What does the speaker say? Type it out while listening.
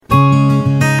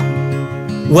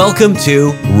Welcome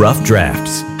to Rough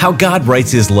Drafts, How God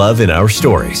Writes His Love in Our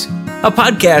Stories, a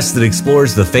podcast that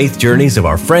explores the faith journeys of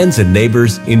our friends and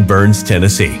neighbors in Burns,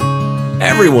 Tennessee.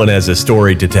 Everyone has a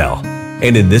story to tell,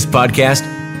 and in this podcast,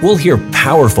 we'll hear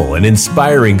powerful and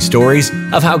inspiring stories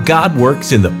of how God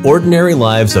works in the ordinary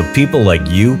lives of people like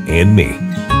you and me.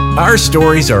 Our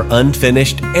stories are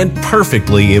unfinished and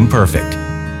perfectly imperfect.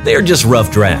 They are just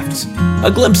rough drafts, a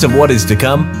glimpse of what is to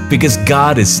come because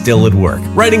God is still at work,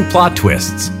 writing plot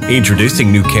twists,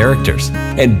 introducing new characters,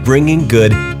 and bringing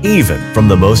good even from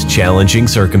the most challenging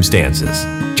circumstances.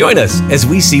 Join us as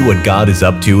we see what God is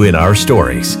up to in our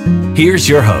stories. Here's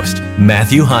your host,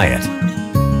 Matthew Hyatt.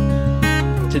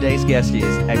 Today's guest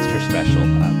is extra special.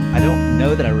 I don't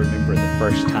know that I remember the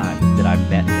first time that I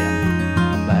met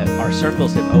him, but our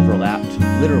circles have overlapped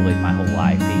literally my whole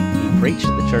life. He preached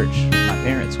at the church my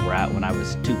parents were at when I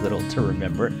was too little to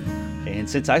remember. And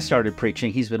since I started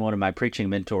preaching, he's been one of my preaching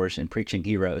mentors and preaching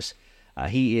heroes.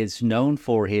 He is known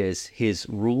for his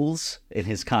rules and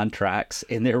his contracts,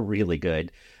 and they're really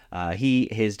good. He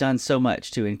has done so much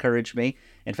to encourage me.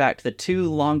 In fact, the two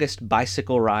longest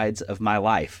bicycle rides of my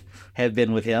life have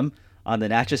been with him on the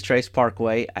Natchez Trace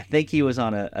Parkway. I think he was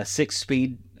on a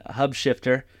 6-speed hub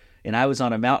shifter, and I was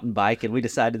on a mountain bike, and we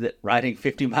decided that riding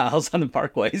 50 miles on the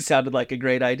parkway sounded like a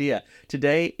great idea.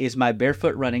 Today is my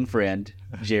barefoot running friend,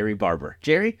 Jerrie Barber.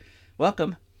 Jerrie,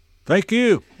 welcome. Thank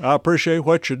you. I appreciate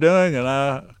what you're doing, and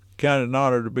I kind of an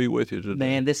honor to be with you today.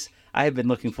 Man, I have been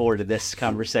looking forward to this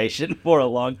conversation for a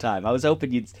long time. I was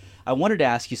hoping I wanted to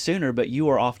ask you sooner, but you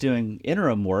were off doing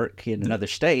interim work in another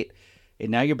state,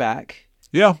 and now you're back.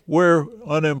 Yeah, we're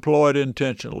unemployed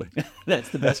intentionally. That's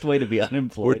the best way to be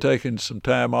unemployed. We're taking some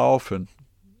time off, and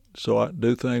so I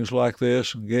do things like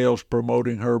this, and Gail's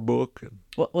promoting her book.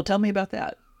 Well, tell me about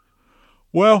that.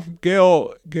 Well,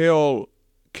 Gail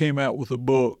came out with a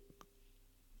book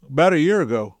about a year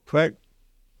ago. In fact,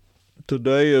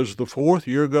 today is the 4th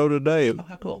year ago today. Oh,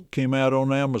 how cool. It came out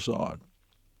on Amazon.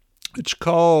 It's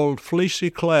called Fleecy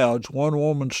Clouds, One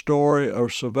Woman's Story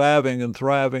of Surviving and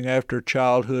Thriving After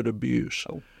Childhood Abuse.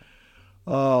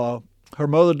 Her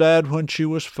mother died when she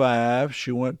was 5.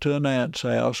 She went to an aunt's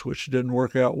house, which didn't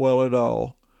work out well at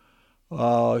all.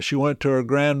 She went to her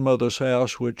grandmother's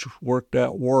house, which worked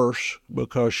out worse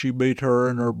because she beat her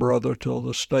and her brother till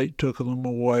the state took them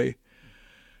away.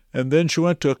 And then she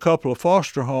went to a couple of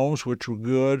foster homes, which were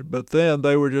good, but then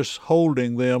they were just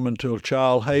holding them until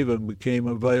Child Haven became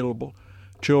available,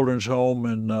 children's home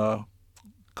in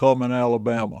Cullman,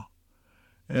 Alabama.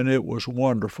 And it was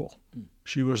wonderful.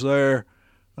 She was there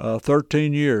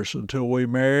 13 years until we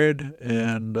married,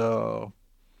 and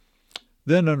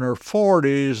then in her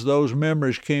 40s, those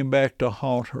memories came back to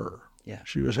haunt her. Yeah.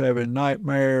 She was having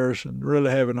nightmares and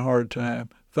really having a hard time.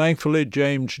 Thankfully,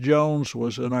 James Jones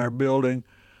was in our building.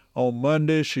 On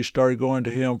Mondays, she started going to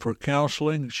him for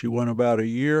counseling. She went about a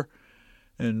year,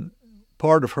 and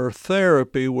part of her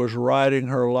therapy was writing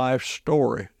her life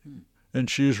story, and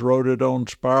she's wrote it on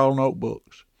spiral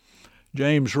notebooks.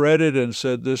 James read it and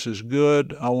said, "This is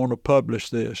good. I want to publish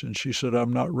this." And she said,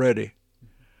 "I'm not ready."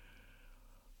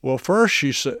 Well, first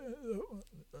she said,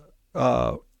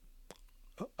 another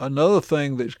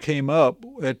thing that came up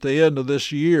at the end of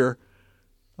this year,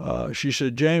 she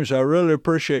said, "James, I really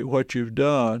appreciate what you've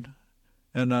done,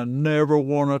 and I never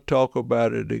want to talk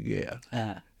about it again."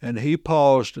 And he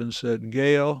paused and said,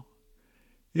 "Gail,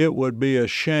 it would be a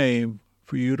shame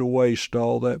for you to waste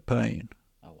all that pain."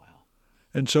 Oh, wow.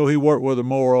 And so he worked with her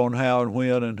more on how and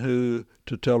when and who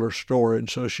to tell her story,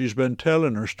 and so she's been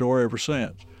telling her story ever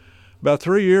since. About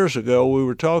 3 years ago, we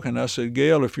were talking. I said,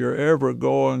 "Gail, if you're ever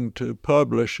going to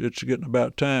publish, it's getting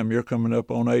about time. You're coming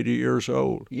up on 80 years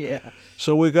old." Yeah.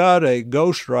 So we got a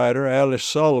ghostwriter, Alice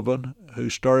Sullivan, who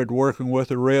started working with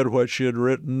her, read what she had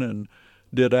written, and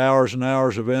did hours and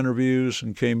hours of interviews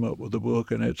and came up with a book,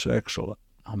 and it's excellent.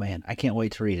 Oh, man, I can't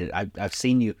wait to read it. I've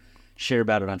seen you share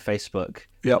about it on Facebook.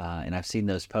 Yep. And I've seen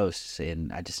those posts,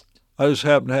 and I just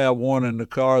happen to have one in the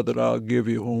car that I'll give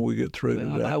you when we get through today.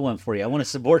 I'll buy one for you. I want to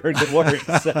support her good work.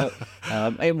 So,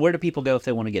 and where do people go if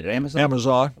they want to get it? Amazon?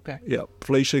 Amazon. Okay. Yep.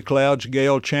 Fleecy Clouds,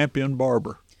 Gail Champion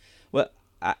Barber. Well,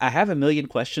 I have a million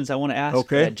questions I want to ask.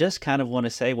 Okay. But I just kind of want to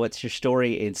say, what's your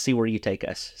story, and see where you take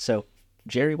us. So,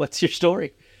 Jerrie, what's your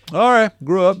story? All right.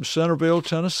 Grew up in Centerville,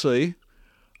 Tennessee.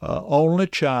 Only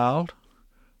child.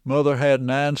 Mother had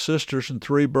 9 sisters and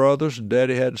 3 brothers, and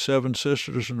Daddy had 7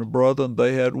 sisters and a brother, and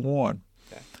they had 1.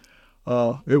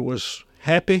 Okay. It was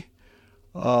happy.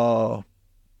 Went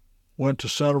to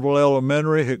Centerville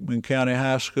Elementary, Hickman County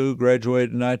High School,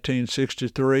 graduated in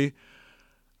 1963.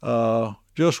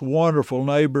 Just wonderful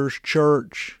neighbors,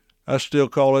 church, I still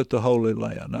call it the Holy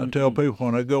Land. I tell people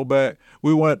when I go back,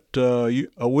 we went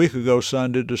a week ago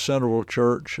Sunday to Central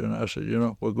Church, and I said,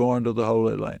 we're going to the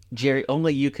Holy Land. Jerry,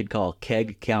 only you could call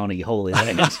Kegg County Holy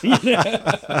Land.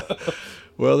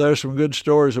 Well, there's some good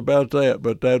stories about that,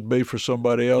 but that'd be for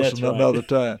somebody else That's right. another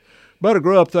time. But I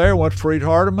grew up there, went to Freed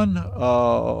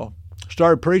Hardeman,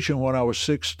 started preaching when I was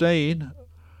 16.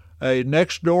 A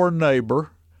next-door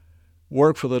neighbor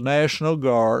worked for the National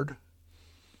Guard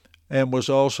and was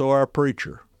also our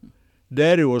preacher.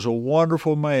 Daddy was a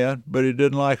wonderful man, but he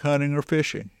didn't like hunting or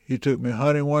fishing. He took me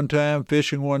hunting one time,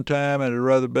 fishing one time, and he'd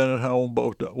rather been at home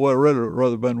both days. Well,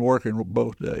 rather been working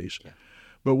both days. Yeah.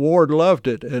 But Ward loved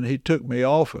it, and he took me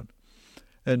often.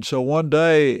 And so one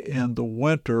day in the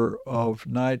winter of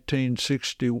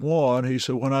 1961, he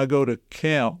said, when I go to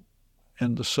camp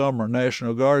in the summer,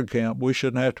 National Guard camp, we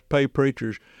shouldn't have to pay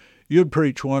preachers. You'd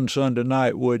preach one Sunday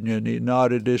night, wouldn't you? And he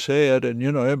nodded his head, and,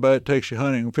 everybody that takes you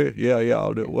hunting and fish, yeah,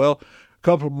 I'll do it. Well, a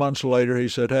couple of months later, he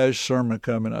said, how's your sermon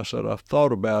coming? I said, I've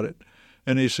thought about it.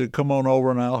 And he said, come on over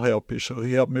and I'll help you. So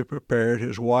he helped me prepare it.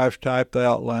 His wife typed the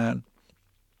outline.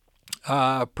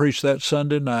 I preached that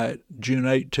Sunday night, June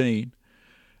 18.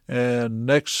 And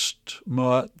next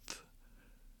month,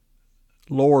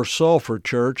 Lower Sulphur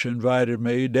Church invited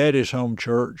me, Daddy's home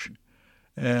church,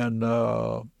 and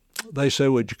they said,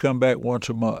 would you come back once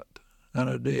a month? And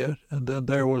I did. And then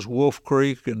there was Wolf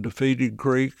Creek and Defeated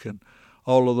Creek and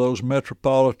all of those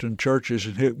metropolitan churches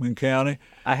in Hickman County.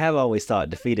 I have always thought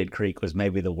Defeated Creek was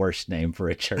maybe the worst name for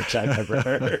a church I've ever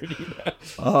heard.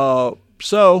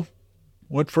 So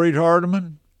went to Freed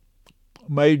Hardeman,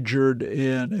 majored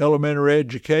in elementary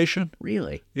education.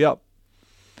 Really? Yep.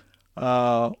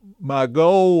 My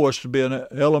goal was to be an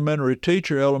elementary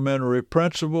teacher, elementary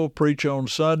principal, preach on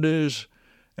Sundays,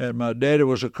 and my daddy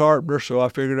was a carpenter, so I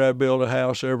figured I'd build a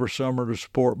house every summer to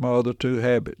support my other two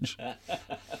habits.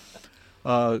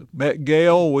 Met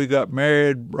Gail. We got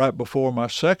married right before my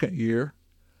second year,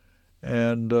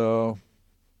 and I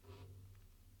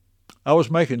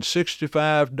was making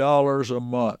 $65 a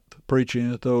month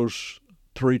preaching at those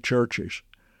three churches.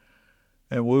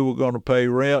 And we were going to pay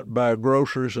rent, buy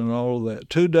groceries, and all of that.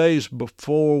 2 days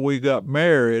before we got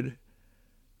married,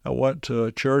 I went to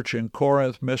a church in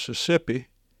Corinth, Mississippi.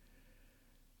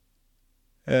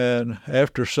 And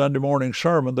after Sunday morning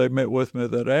sermon, they met with me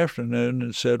that afternoon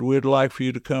and said, we'd like for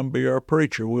you to come be our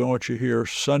preacher. We want you here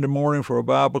Sunday morning for a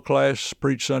Bible class,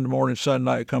 preach Sunday morning, Sunday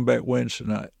night, come back Wednesday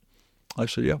night. I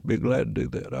said, yeah, I'd be glad to do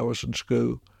that. I was in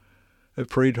school at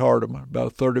Freed Hardeman,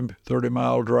 about a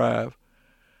 30-mile drive.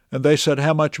 And they said,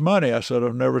 how much money? I said,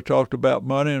 I've never talked about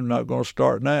money. I'm not going to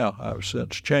start now. I've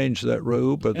since changed that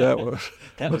rule, but that was...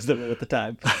 that was the rule at the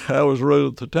time. That was the rule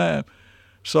at the time.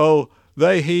 So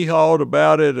they hee-hawed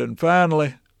about it, and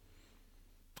finally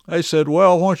they said,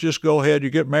 well, why don't you just go ahead, you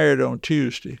get married on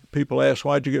Tuesday. People ask,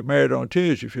 why'd you get married on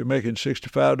Tuesday? If you're making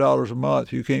 $65 a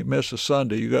month, you can't miss a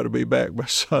Sunday. You got to be back by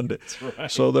Sunday. That's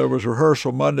right. So there was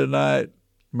rehearsal Monday night,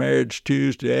 marriage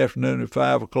Tuesday afternoon at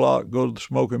 5 o'clock, go to the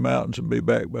Smoky Mountains and be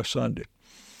back by Sunday.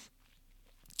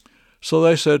 So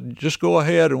they said, just go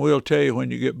ahead and we'll tell you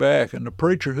when you get back. And the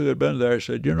preacher who had been there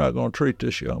said, you're not going to treat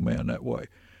this young man that way.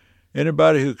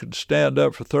 Anybody who can stand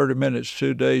up for 30 minutes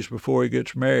 2 days before he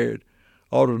gets married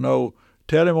ought to know,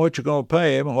 tell him what you're going to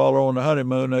pay him, and while they're on the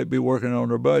honeymoon, they'd be working on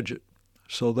their budget.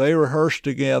 So they rehearsed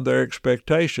again their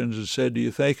expectations and said, do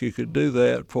you think you could do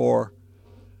that for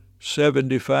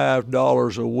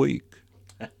 $75 a week?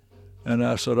 And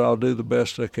I said, I'll do the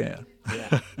best I can.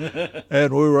 Yeah.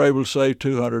 And we were able to save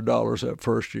 $200 that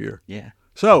first year. Yeah.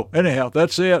 So anyhow,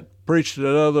 that's it. Preached at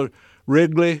other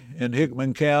Wrigley in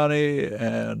Hickman County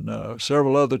and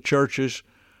several other churches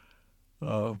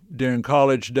during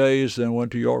college days, then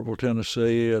went to Yorkville,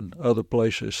 Tennessee, and other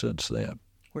places since then.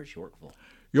 Where's Yorkville?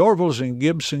 Yorkville's in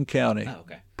Gibson County. Oh,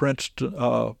 okay.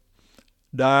 Princeton,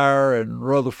 Dyer, and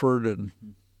Rutherford, and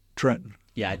Trenton.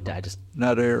 Yeah, I just...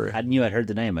 That area. I knew I'd heard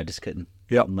the name. I just couldn't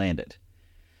Yep. land it.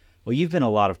 Well, you've been a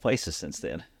lot of places since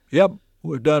then. Yep.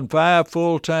 We've done 5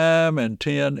 full-time and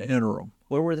 10 interim.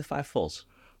 Where were the 5 fulls?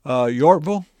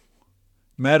 Yorkville,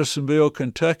 Madisonville,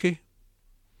 Kentucky,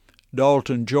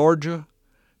 Dalton, Georgia,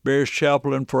 Bears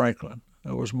Chapel, and Franklin.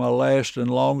 That was my last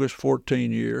and longest,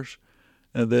 14 years,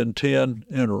 and then 10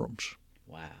 interims.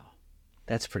 Wow.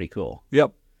 That's pretty cool.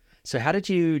 Yep. So how did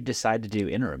you decide to do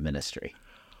interim ministry?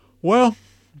 Well,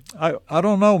 I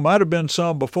don't know. Might have been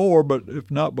some before, but if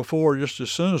not before, just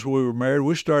as soon as we were married,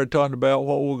 we started talking about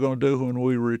what we were going to do when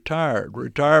we retired.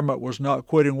 Retirement was not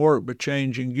quitting work, but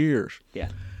changing gears. Yeah.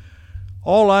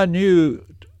 All I knew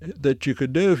that you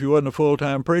could do if you wasn't a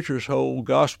full-time preacher is hold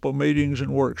gospel meetings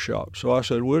and workshops. So I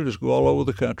said, we'll just go all over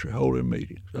the country holding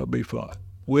meetings. That'll be fun.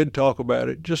 we'd talk about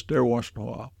it just every once in a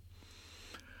while.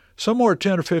 Somewhere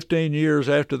 10 or 15 years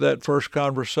after that first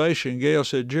conversation, Gail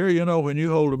said, Jerry, you know, when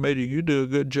you hold a meeting, you do a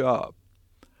good job.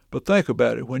 But think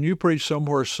about it. When you preach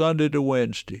somewhere Sunday to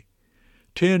Wednesday,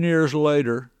 10 years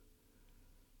later,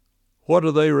 what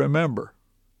do they remember?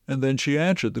 And then she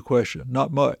answered the question,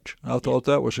 not much. I thought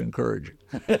that was encouraging.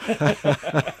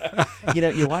 You know,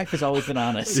 your wife has always been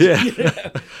honest. Yeah.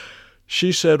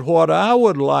 She said, what I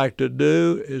would like to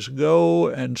do is go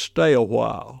and stay a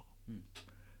while.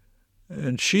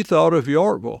 And she thought of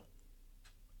Yorkville.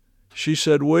 She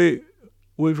said, we've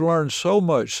learned so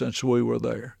much since we were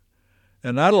there.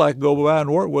 And I'd like to go by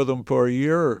and work with them for a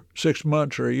year or 6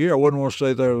 months or a year. I wouldn't want to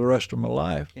stay there the rest of my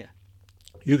life. Yeah.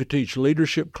 You could teach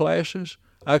leadership classes.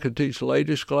 I could teach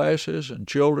ladies' classes and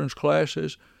children's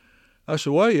classes. I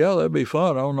said, well, yeah, that'd be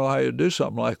fun. I don't know how you do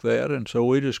something like that. And so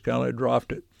we just kind of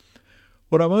dropped it.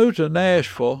 When I moved to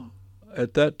Nashville,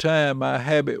 at that time, my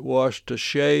habit was to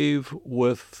shave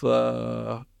with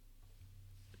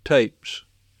tapes.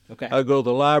 Okay. I'd go to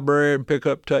the library and pick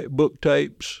up book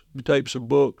tapes of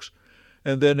books,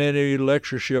 and then any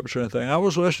lectureships or anything. I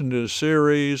was listening to a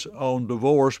series on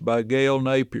divorce by Gail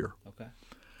Napier. Okay.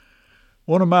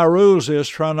 One of my rules is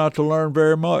try not to learn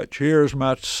very much. Here's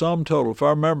my sum total. If I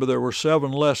remember, there were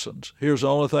 7 lessons. Here's the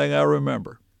only thing I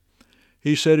remember.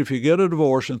 He said, if you get a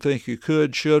divorce and think you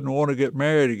could, should, and want to get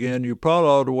married again, you probably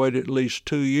ought to wait at least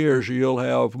 2 years or you'll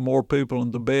have more people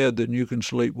in the bed than you can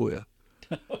sleep with.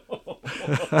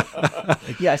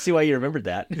 Yeah, I see why you remembered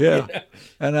that. Yeah.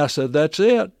 And I said, that's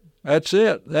it. That's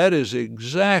it. That is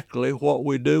exactly what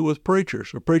we do with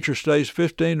preachers. A preacher stays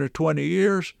 15 or 20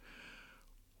 years.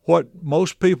 What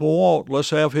most people want, let's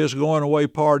have his going away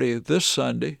party this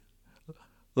Sunday.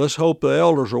 Let's hope the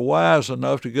elders are wise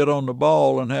enough to get on the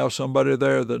ball and have somebody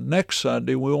there the next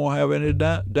Sunday. We won't have any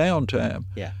downtime.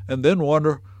 Yeah. And then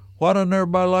wonder, why doesn't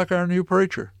everybody like our new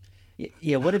preacher?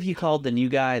 Yeah, what have you called the new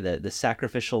guy, the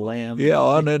sacrificial lamb? Yeah,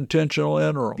 unintentional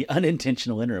interim. The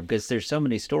unintentional interim, because there's so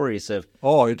many stories of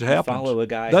it happens. Follow a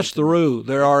guy. That's the rule.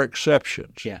 There are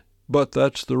exceptions. Yeah. But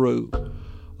that's the rule.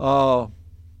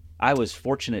 I was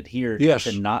fortunate here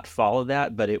to not follow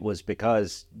that, but it was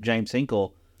because James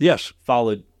Hinkle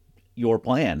followed your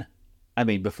plan. I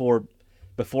mean, before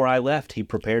I left, he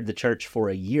prepared the church for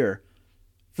a year.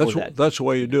 That's the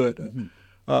way you do it.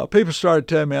 Mm-hmm. People started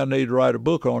telling me I need to write a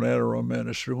book on interim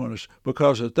ministry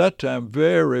because at that time,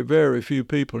 very, very few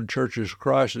people in Churches of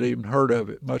Christ had even heard of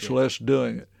it, much less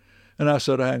doing it. And I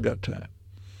said, I ain't got time.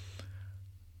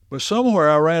 But somewhere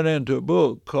I ran into a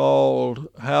book called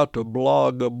How to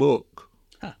Blog a Book.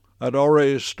 Huh. I'd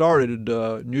already started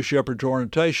a New Shepherd's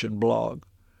Orientation blog.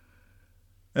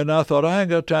 And I thought, I ain't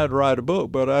got time to write a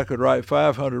book, but I could write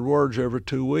 500 words every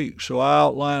 2 weeks. So I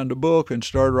outlined a book and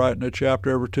started writing a chapter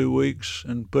every 2 weeks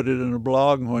and put it in a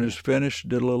blog. And when it's finished,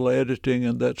 did a little editing,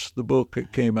 and that's the book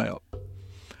that came out.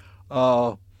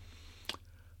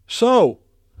 So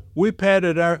we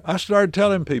I started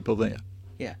telling people then,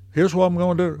 here's what I'm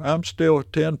going to do. I'm still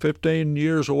 10, 15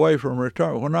 years away from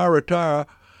retirement. When I retire,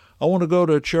 I want to go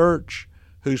to a church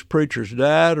whose preacher's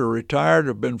died or retired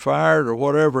or been fired or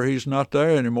whatever. He's not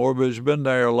there anymore, but he's been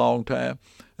there a long time,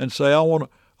 and say, I want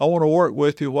to work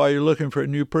with you while you're looking for a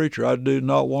new preacher. I do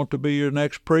not want to be your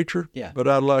next preacher, but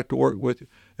I'd like to work with you.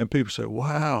 And people say,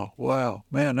 wow,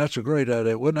 man, that's a great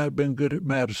idea. Wouldn't that have been good at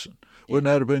Madison? Wouldn't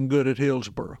that have been good at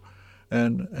Hillsboro?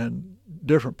 And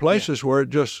different places where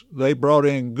they brought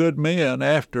in good men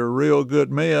after real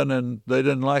good men, and they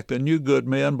didn't like the new good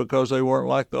men because they weren't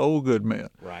like the old good men.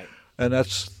 Right. And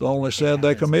that's the only sin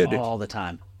they committed. All the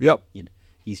time. Yep.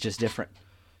 He's just different.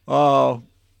 About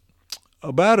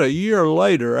a year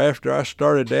later, after I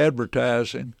started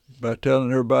advertising by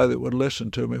telling everybody that would listen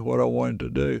to me what I wanted to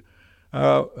do,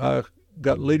 I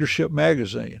got Leadership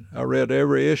Magazine. I read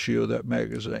every issue of that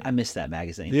magazine. I missed that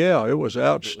magazine. Yeah, it was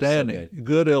outstanding. It was so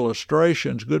good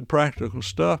illustrations, good practical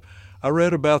stuff. I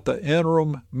read about the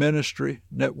Interim Ministry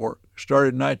Network.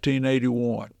 Started in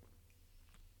 1981.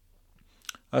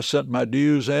 I sent my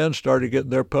dues in, started getting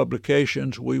their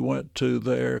publications. We went to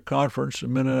their conference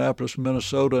in Minneapolis,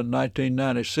 Minnesota in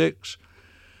 1996.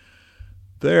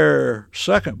 Their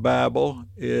second Bible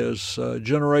is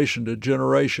Generation to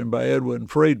Generation by Edwin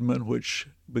Friedman, which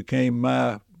became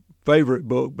my favorite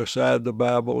book beside the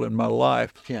Bible in my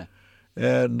life. Yeah.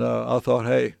 And I thought,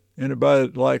 hey, anybody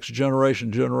that likes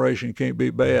generation can't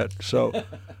be bad.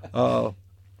 So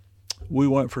we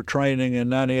went for training in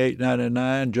 98,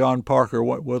 99. John Parker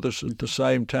went with us at the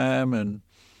same time, and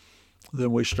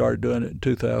then we started doing it in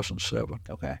 2007.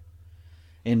 Okay.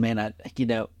 And man,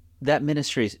 that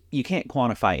ministry you can't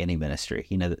quantify any ministry.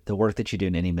 The work that you do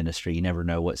in any ministry, you never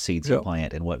know what seeds you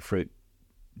plant and what fruit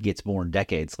gets born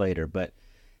decades later. But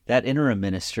that interim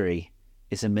ministry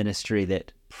is a ministry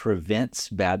that prevents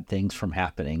bad things from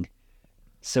happening.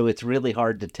 So it's really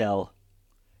hard to tell.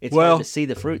 It's hard to see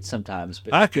the fruit sometimes.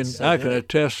 But I can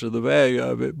attest to the value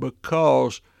of it,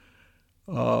 because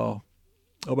about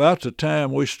the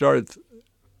time we started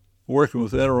working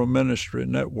with Interim Ministry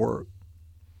Network,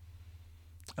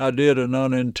 I did an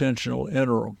unintentional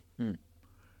interim.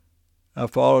 I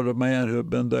followed a man who had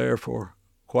been there for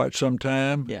quite some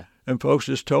time, and folks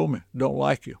just told me, don't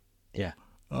like you. Yeah.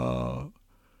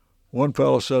 One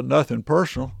fellow said, nothing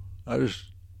personal. I just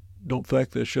don't think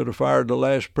they should have fired the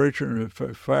last preacher, and if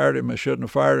they fired him, they shouldn't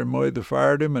have fired him the way they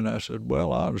fired him. And I said,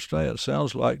 well, I understand. It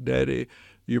sounds like Daddy,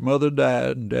 your mother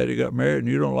died, and Daddy got married, and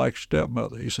you don't like your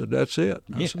stepmother. He said, that's it.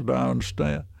 I said, I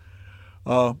understand.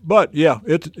 But, yeah,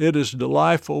 it is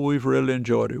delightful. We've really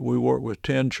enjoyed it. We worked with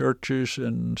 10 churches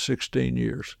in 16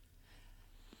 years.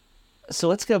 So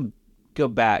let's go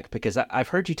back, because I've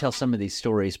heard you tell some of these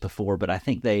stories before, but I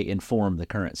think they inform the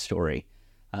current story.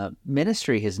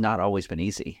 Ministry has not always been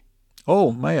easy.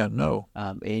 Oh, man, no.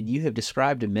 And you have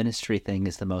described a ministry thing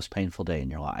as the most painful day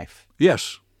in your life.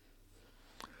 Yes.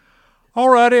 All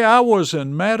righty, I was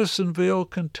in Madisonville,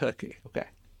 Kentucky. Okay.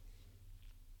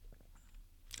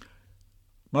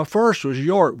 My first was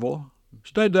Yorkville.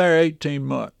 Stayed there 18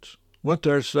 months. Went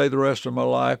there to stay the rest of my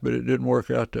life, but it didn't work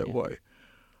out that way.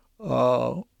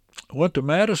 Went to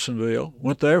Madisonville,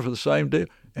 went there for the same deal.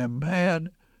 And, man,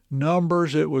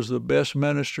 numbers, it was the best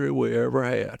ministry we ever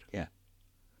had. Yeah.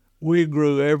 We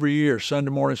grew every year,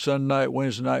 Sunday morning, Sunday night,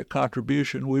 Wednesday night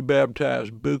contribution. We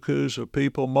baptized bukus of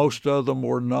people. Most of them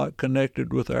were not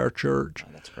connected with our church. Oh,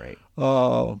 that's great.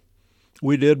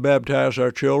 We did baptize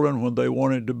our children when they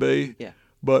wanted to be. Yeah.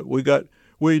 But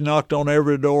we knocked on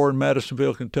every door in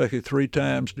Madisonville, Kentucky 3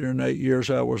 times during the 8 years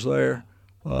I was there.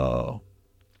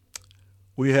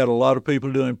 We had a lot of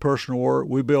people doing personal work.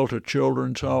 We built a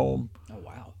children's home. Oh,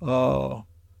 wow.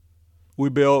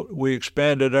 We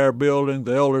expanded our building.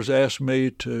 The elders asked me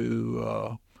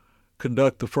to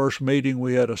conduct the first meeting.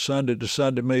 We had a Sunday to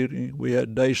Sunday meeting. We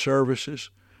had day services.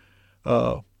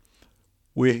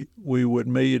 We would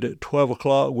meet at 12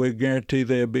 o'clock. We'd guarantee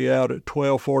they'd be out at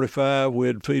 12:45.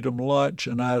 We'd feed them lunch,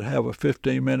 and I'd have a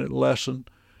 15-minute lesson.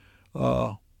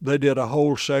 They did a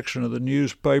whole section of the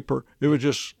newspaper. It was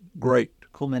just great.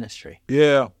 Cool ministry.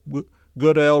 Yeah,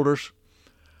 good elders.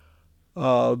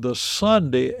 The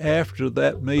Sunday after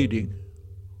that meeting,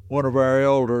 one of our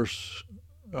elders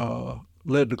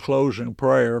led the closing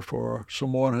prayer for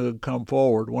someone who had come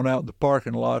forward, went out in the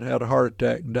parking lot, had a heart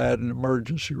attack, and died in the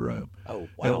emergency room. Oh,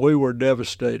 wow. And we were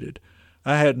devastated.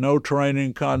 I had no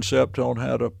training concept on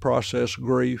how to process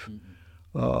grief.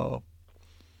 And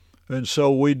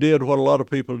so we did what a lot of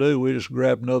people do. We just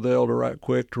grabbed another elder right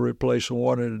quick to replace the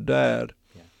one that had died.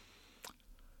 Yeah.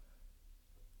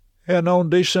 And on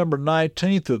December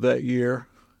 19th of that year,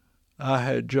 I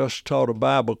had just taught a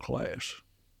Bible class.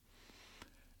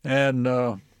 And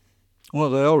one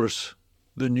of the elders,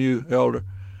 the new elder,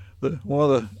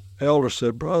 one of the elders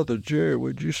said, Brother Jerry,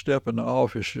 would you step in the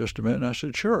office just a minute? And I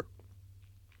said, sure.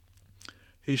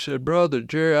 He said, Brother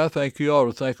Jerry, I think you ought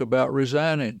to think about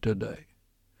resigning today.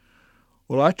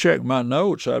 Well, I checked my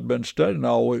notes. I'd been studying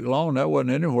all week long. That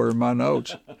wasn't anywhere in my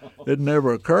notes. It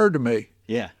never occurred to me.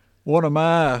 Yeah. One of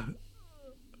my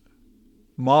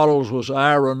models was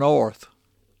Ira North.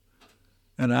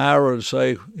 And Ira would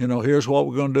say, here's what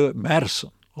we're going to do at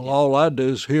Madison. Well, all I do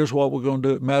is, here's what we're going to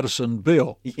do at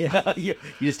Madisonville. Yeah, you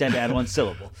just had to add one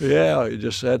syllable. Yeah, you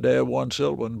just had to add one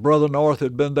syllable. And Brother North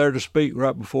had been there to speak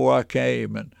right before I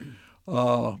came. And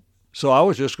so I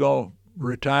was just going to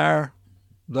retire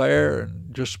there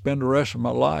and just spend the rest of my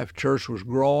life. Church was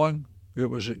growing. It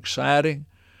was exciting.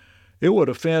 It would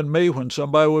offend me when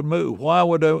somebody would move. Why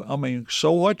would they? I mean,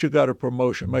 so what? You got a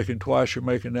promotion making twice you're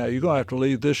making now. You're going to have to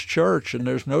leave this church, and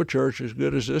there's no church as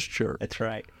good as this church. That's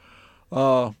right.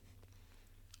 So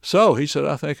he said,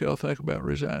 I think I'll think about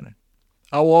resigning.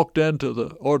 I walked into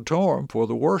the auditorium for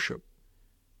the worship.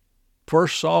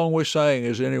 First song we sang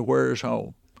is Anywhere Is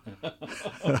Home.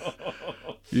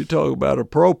 You talk about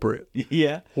appropriate.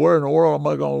 Yeah. Where in the world am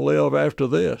I going to live after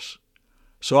this?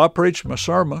 So I preached my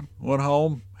sermon, went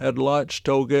home, had lunch,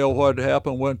 told Gail what had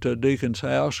happened, went to a deacon's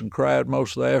house and cried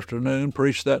most of the afternoon,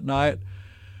 preached that night,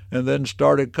 and then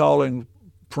started calling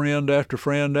friend after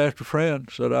friend after friend.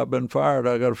 Said, I've been fired.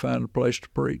 I got to find a place to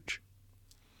preach.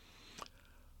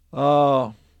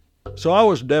 So I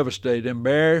was devastated,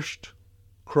 embarrassed,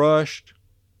 crushed.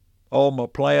 All my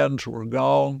plans were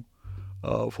gone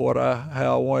of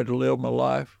how I wanted to live my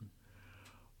life.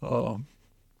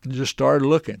 Just started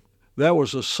looking. That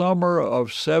was the summer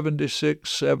of 76,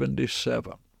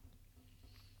 77.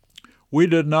 We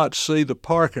did not see the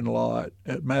parking lot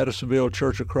at Madisonville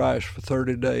Church of Christ for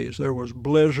 30 days. There was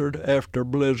blizzard after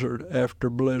blizzard after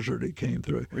blizzard it came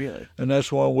through. Really? And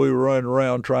that's why we were running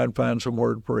around trying to find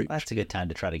somewhere to preach. Well, that's a good time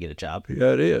to try to get a job.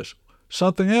 Yeah, it is.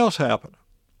 Something else happened.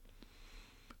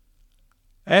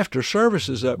 After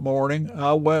services that morning,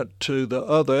 I went to the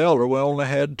other elder. We only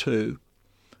had two.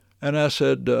 And I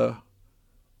said,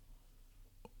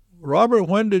 Robert,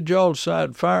 when did y'all decide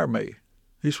to fire me?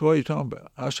 He said, what are you talking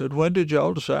about? I said, when did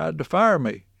y'all decide to fire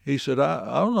me? He said,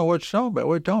 I don't know what you're talking about.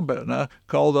 What are you talking about? And I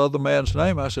called the other man's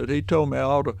name. I said, he told me I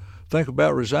ought to think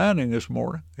about resigning this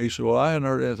morning. He said, well, I hadn't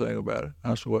heard anything about it.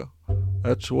 I said, well,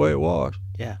 that's the way it was.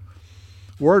 Yeah.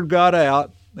 Word got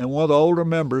out, and one of the older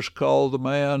members called the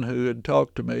man who had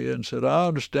talked to me and said, I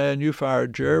understand you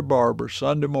fired Jerrie Barber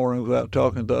Sunday morning without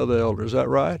talking to the other elders. Is that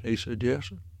right? He said, yes,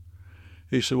 sir.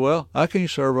 He said, well, I can't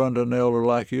serve under an elder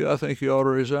like you. I think you ought to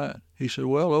resign. He said,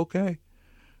 well, okay.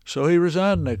 So he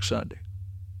resigned next Sunday.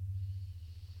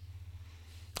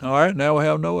 All right, now we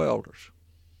have no elders.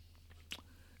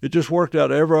 It just worked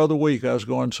out every other week I was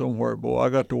going somewhere. Boy, I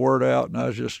got the word out, and I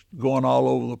was just going all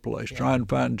over the place, trying to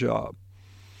find a job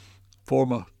before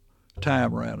my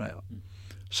time ran out.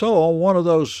 So on one of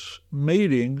those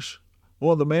meetings,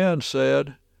 one of the men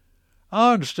said,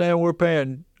 I understand we're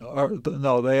paying,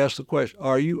 they asked the question,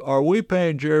 are we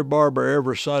paying Jerrie Barber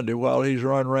every Sunday while he's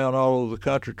running around all over the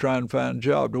country trying to find a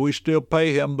job? Do we still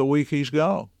pay him the week he's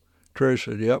gone? Terry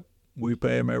said, yep, we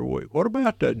pay him every week. What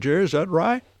about that, Jerry? Is that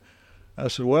right? I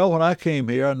said, well, when I came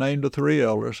here, I named the three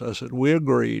elders. I said, we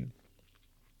agreed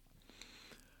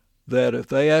that if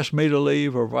they asked me to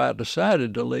leave or if I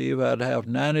decided to leave, I'd have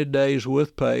 90 days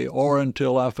with pay or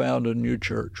until I found a new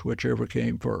church, whichever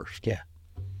came first. Yeah.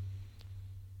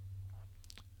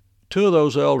 Two of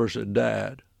those elders had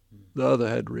died. The other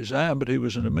had resigned, but he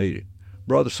was in a meeting.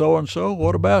 Brother so-and-so,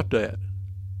 what about that?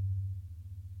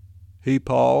 He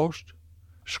paused,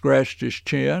 scratched his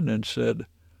chin, and said,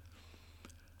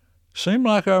 seemed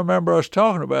like I remember us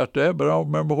talking about that, but I don't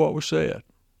remember what was said.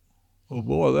 Well,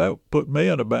 boy, that put me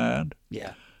in a bind.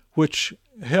 Yeah. Which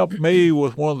helped me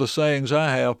with one of the sayings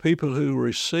I have. People who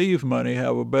receive money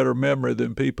have a better memory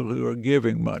than people who are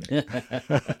giving money.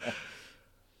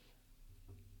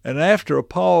 And after a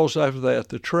pause after that,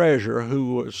 the treasurer,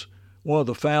 who was one of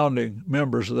the founding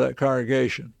members of that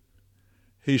congregation,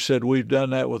 he said, we've done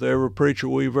that with every preacher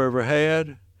we've ever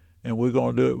had, and we're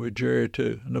going to do it with Jerry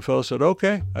too. And the fellow said,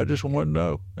 okay, I just want to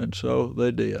know. And so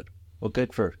they did. Well,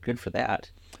 good for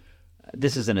that.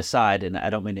 This is an aside, and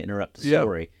I don't mean to interrupt the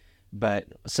story, but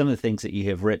some of the things that you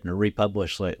have written or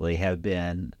republished lately have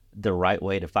been the right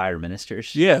way to fire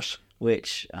ministers. Yes.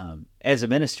 Which, as a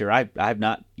minister, I've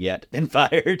not yet been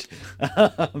fired.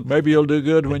 Maybe you'll do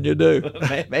good when you do.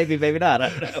 maybe not. I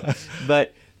don't know.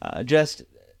 But just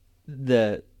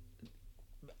the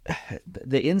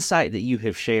insight that you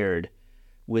have shared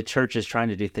with churches trying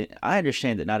to do things. I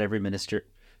understand that not every minister.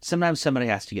 Sometimes somebody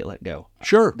has to get let go.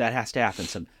 Sure, that has to happen.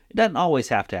 It doesn't always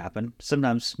have to happen.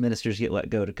 Sometimes ministers get let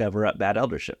go to cover up bad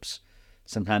elderships.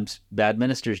 Sometimes bad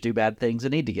ministers do bad things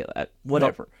and need to get let.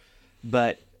 Whatever. No.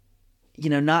 But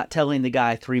not telling the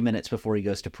guy 3 minutes before he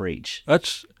goes to preach.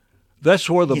 That's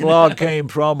where the blog came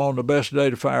from on the best day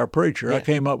to fire a preacher. Yeah. I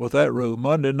came up with that rule.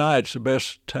 Monday night's the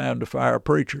best time to fire a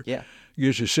preacher. Yeah.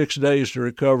 Gives you 6 days to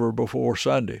recover before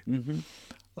Sunday. Mm-hmm.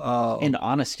 And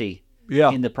honesty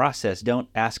in the process. Don't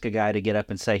ask a guy to get up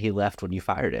and say he left when you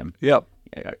fired him. Yep.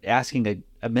 Asking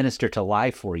a minister to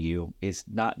lie for you is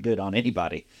not good on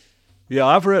anybody. Yeah,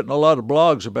 I've written a lot of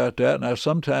blogs about that, and I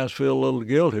sometimes feel a little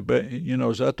guilty. But,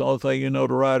 is that the only thing you know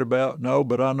to write about? No,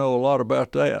 but I know a lot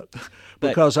about that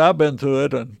because I've been through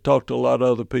it and talked to a lot of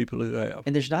other people who have.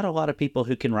 And there's not a lot of people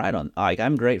who can write on.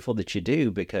 I'm grateful that you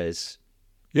do because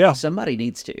somebody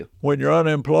needs to. When you're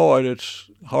unemployed, it's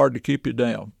hard to keep you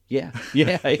down. Yeah.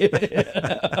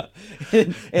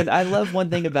 And I love one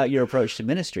thing about your approach to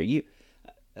ministry.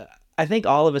 I think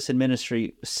all of us in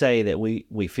ministry say that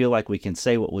we feel like we can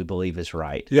say what we believe is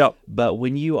right. Yep. But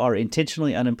when you are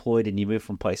intentionally unemployed and you move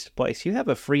from place to place, you have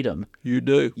a freedom. You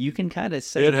do. You can kind of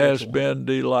say it has been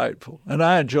delightful. And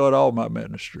I enjoyed all my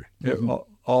ministry. Mm-hmm.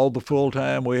 All the full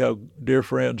time. We have dear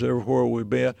friends everywhere we've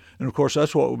been. And, of course,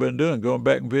 that's what we've been doing, going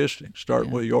back and visiting,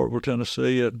 starting with Yorkville,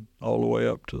 Tennessee, and all the way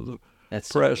up to the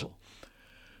present. So, cool.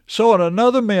 So in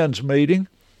another men's meeting,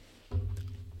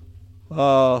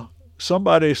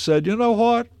 somebody said, you know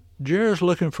what? Jerry's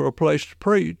looking for a place to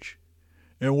preach,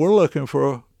 and we're looking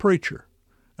for a preacher.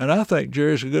 And I think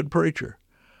Jerry's a good preacher.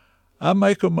 I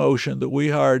make a motion that we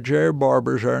hire Jerrie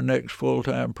Barber as our next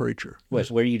full-time preacher.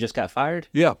 Where you just got fired?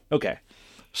 Yeah. Okay.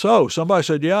 So somebody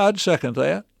said, yeah, I'd second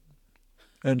that.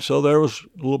 And so there was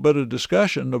a little bit of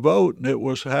discussion, the vote, and it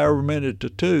was however many to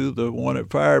two. The one that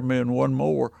fired me and one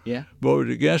more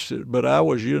voted against it. But I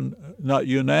was not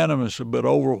unanimous, but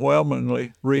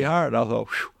overwhelmingly rehired. I thought,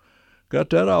 whew, got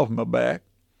that off my back.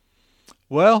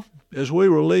 Well, as we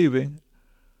were leaving,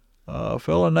 a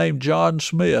fellow named John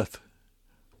Smith,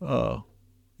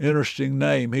 interesting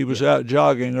name. He was out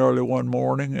jogging early one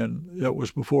morning, and that was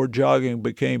before jogging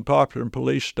became popular, and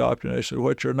police stopped him. They said,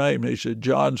 "What's your name?" And he said,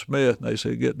 "John Smith." And they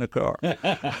said, "Get in the car."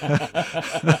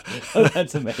 Oh,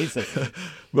 that's amazing.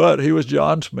 But he was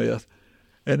John Smith,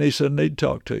 and he said, "I need to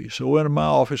talk to you." So I went in my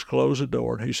office, closed the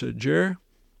door, and he said, "Jerry,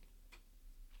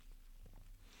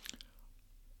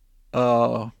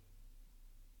 I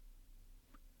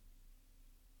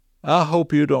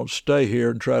hope you don't stay here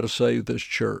and try to save this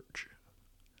church."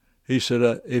 He said,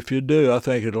 "If you do, I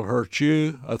think it'll hurt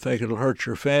you. I think it'll hurt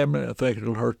your family. I think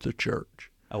it'll hurt the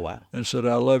church." Oh, wow. And said,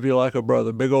 "I love you like a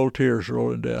brother." Big old tears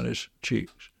rolling down his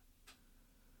cheeks.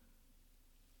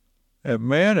 And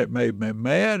man, it made me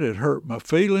mad. It hurt my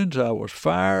feelings. I was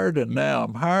fired, and now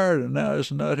I'm hired, and now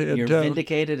this nuthead. You're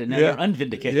vindicated, and now you're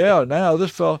unvindicated. Yeah, now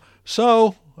this fellow.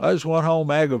 So I just went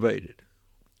home aggravated.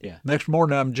 Yeah. Next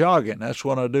morning I'm jogging. That's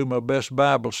when I do my best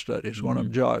Bible studies, when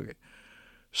I'm jogging.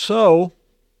 So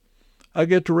I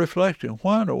get to reflecting,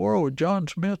 why in the world would John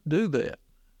Smith do that?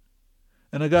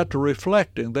 And I got to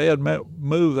reflecting. They had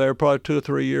moved there probably 2 or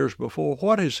 3 years before.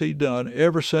 What has he done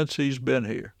ever since he's been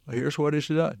here? Here's what he's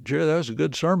done. Jerry, that was a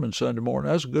good sermon Sunday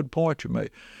morning. That's a good point you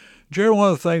made. Jerry,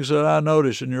 one of the things that I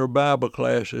noticed in your Bible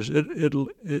class is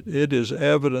it is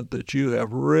evident that you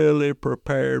have really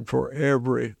prepared for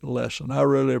every lesson. I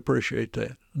really appreciate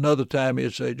that. Another time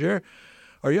he'd say, "Jerry,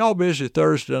 are y'all busy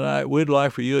Thursday night? We'd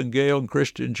like for you and Gail and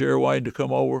Christy and Jerry Wayne to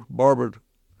come over. Barbara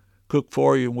cook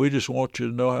for you, and we just want you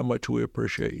to know how much we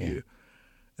appreciate you."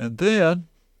 And then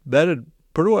that had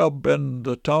pretty well been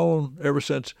the tone ever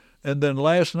since. And then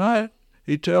last night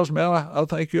he tells me, I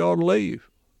think you ought to leave.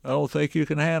 I don't think you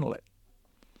can handle it.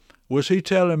 Was he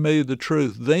telling me the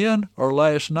truth then or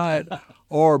last night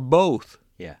or both?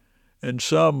 Yeah. And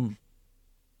some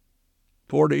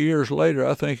 40 years later,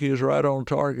 I think he was right on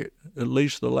target, at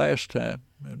least the last time.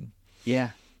 And,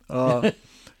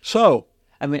 so,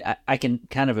 I mean, I can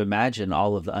kind of imagine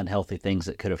all of the unhealthy things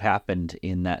that could have happened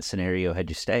in that scenario had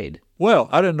you stayed. Well,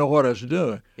 I didn't know what I was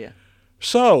doing. Yeah.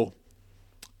 So,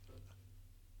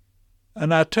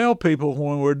 and I tell people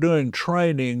when we're doing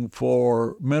training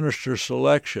for minister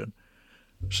selection,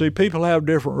 see, people have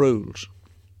different rules.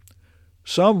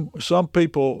 Some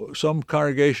people, some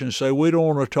congregations say, we don't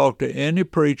want to talk to any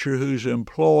preacher who's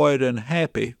employed and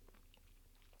happy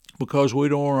because we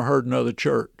don't want to hurt another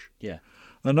church. Yeah.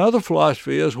 Another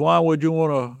philosophy is, why would you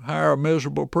want to hire a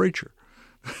miserable preacher?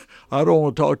 I don't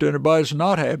want to talk to anybody that's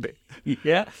not happy.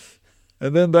 Yeah.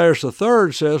 And then there's the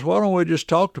third says, why don't we just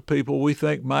talk to people we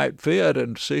think might fit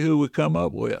and see who we come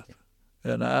up with?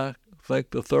 And I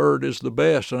think the third is the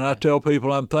best. And I tell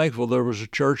people I'm thankful there was a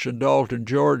church in Dalton,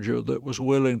 Georgia that was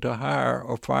willing to hire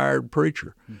a fired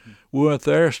preacher. Mm-hmm. We went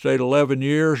there, stayed 11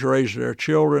 years, raised our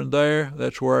children there.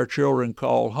 That's where our children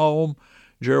call home.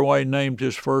 Jerry Wayne named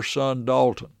his first son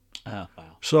Dalton. Oh, wow.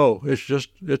 So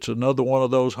it's another one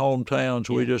of those hometowns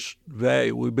we just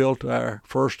value. We built our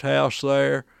first house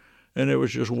there, and it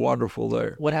was just wonderful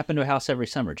there. What happened to a house every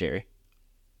summer, Jerry?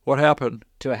 What happened?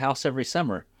 To a house every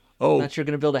summer. Oh. I thought you were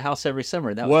going to build a house every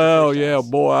summer. That was well, yeah, house.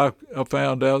 Boy, I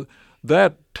found out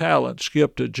that talent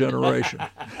skipped a generation.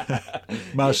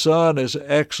 My son is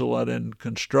excellent in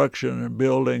construction and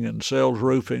building and sells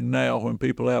roofing now. When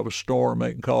people have a storm,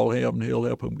 they can call him, and he'll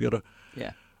help them get a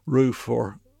roof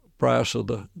for price of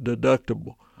the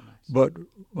deductible. Oh, nice. But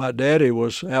my daddy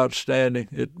was outstanding.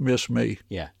 It missed me.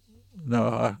 Yeah.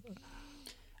 No,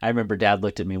 I remember Dad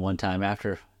looked at me one time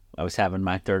after I was having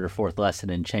my third or fourth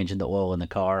lesson and changing the oil in the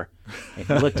car. And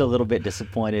he looked a little bit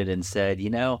disappointed and said,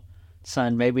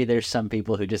 son, maybe there's some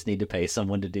people who just need to pay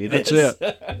someone to do this. That's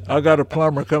it. I got a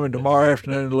plumber coming tomorrow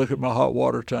afternoon to look at my hot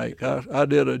water tank. I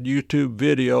did a YouTube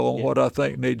video on what I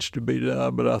think needs to be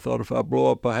done, but I thought if I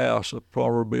blow up a house, a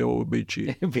plumber bill would be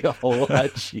cheap. It'd be a whole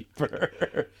lot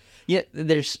cheaper. Yeah,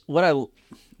 there's one of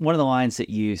the lines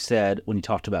that you said when you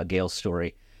talked about Gail's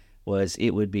story was, it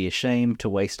would be a shame to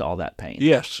waste all that pain.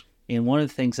 Yes. And one of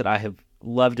the things that I have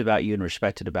loved about you and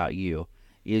respected about you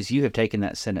is you have taken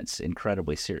that sentence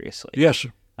incredibly seriously. Yes,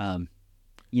 sir.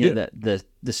 The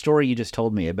story you just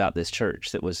told me about this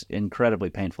church that was incredibly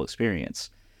painful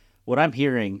experience, what I'm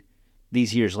hearing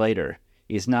these years later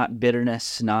is not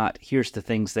bitterness, not here's the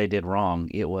things they did wrong.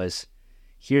 It was,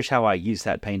 here's how I use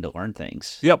that pain to learn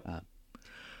things. Yep.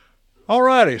 All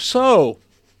righty. So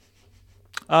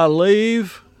I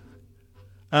leave.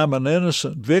 I'm an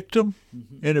innocent victim.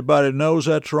 Anybody knows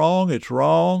that's wrong, it's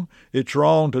wrong. It's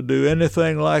wrong to do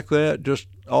anything like that just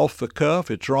off the cuff.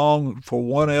 It's wrong for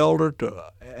one elder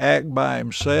to act by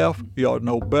himself. You ought to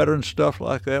know better and stuff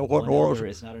like that. One elder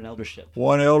is not an eldership.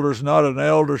 One elder is not an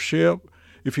eldership.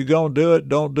 If you're going to do it,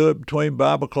 don't do it between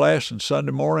Bible class and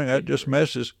Sunday morning. That just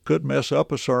could mess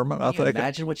up a sermon. Can you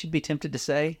imagine what you'd be tempted to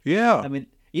say? Yeah. I mean,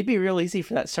 it'd be real easy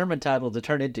for that sermon title to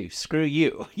turn into "Screw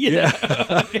You." You know?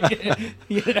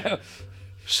 You know.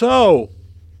 So,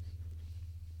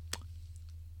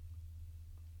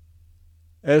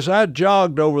 as I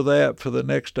jogged over that for the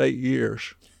next 8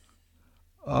 years,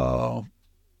 I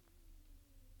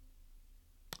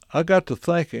got to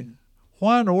thinking,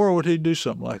 why in the world would he do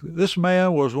something like that? This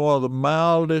man was one of the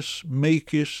mildest,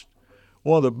 meekest,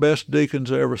 one of the best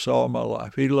deacons I ever saw in my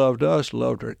life. He loved us,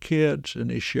 loved our kids,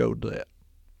 and he showed that.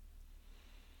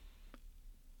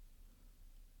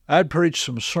 I'd preached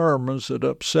some sermons that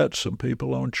upset some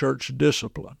people on church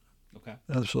discipline. Okay.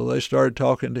 And so they started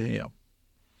talking to him.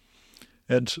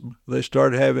 And they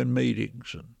started having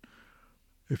meetings. And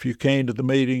if you came to the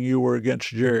meeting, you were against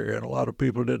Jerry. And a lot of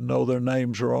people didn't know their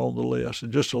names were on the list.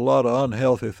 And just a lot of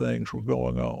unhealthy things were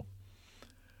going on.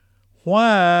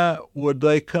 Why would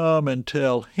they come and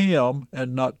tell him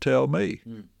and not tell me?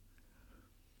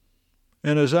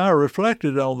 And as I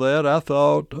reflected on that, I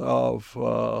thought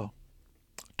of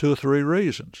 2 or 3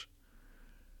 reasons.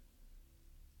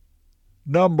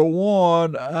 Number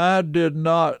one, I did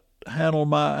not handle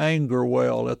my anger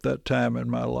well at that time in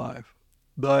my life.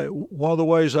 One of the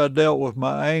ways I dealt with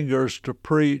my anger is to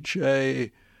preach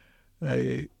a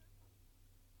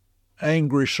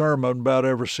angry sermon about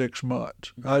every 6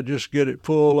 months. I'd just get it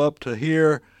full up to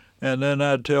here, and then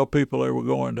I'd tell people they were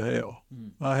going to hell.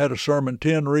 I had a sermon,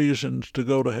 10 Reasons to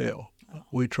Go to Hell.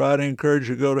 We try to encourage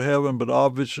you to go to heaven, but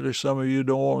obviously some of you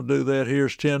don't want to do that.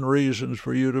 Here's 10 reasons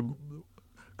for you to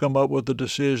come up with the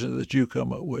decision that you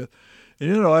come up with. And,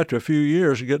 you know, after a few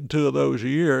years, getting 2 of those a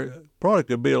year probably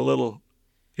could be a little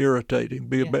irritating,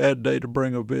 be a bad day to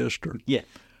bring a visitor. Yeah.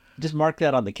 Just mark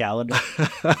that on the calendar.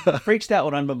 Preach that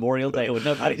one on Memorial Day when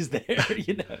nobody's there,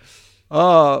 you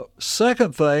know.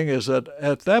 Second thing is that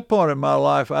at that point in my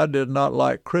life, I did not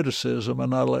like criticism,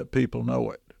 and I let people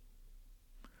know it.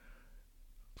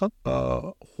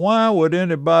 Why would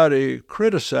anybody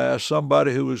criticize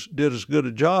somebody who did as good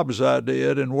a job as I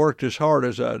did and worked as hard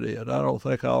as I did? I don't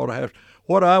think I ought to have to.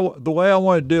 The way I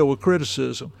want to deal with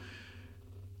criticism,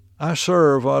 I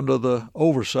serve under the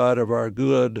oversight of our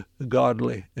good,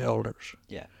 godly elders.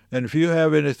 Yeah. And if you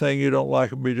have anything you don't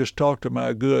like of me, just talk to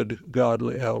my good,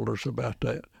 godly elders about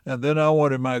that. And then I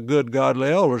wanted my good, godly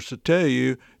elders to tell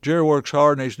you, Jerry works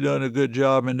hard and he's doing a good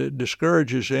job, and it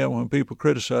discourages him when people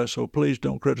criticize, so please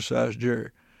don't criticize Jerry.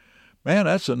 Man,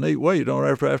 that's a neat way. You don't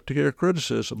ever have to hear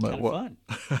criticism that way. Kind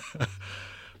of fun.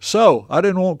 So I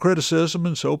didn't want criticism,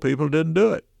 and so people didn't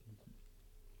do it.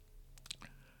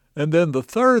 And then the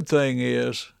third thing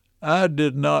is, I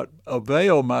did not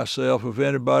avail myself of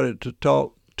anybody to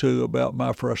talk to about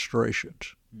my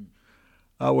frustrations.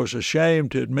 I was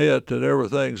ashamed to admit that there were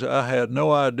things I had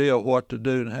no idea what to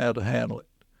do and how to handle it,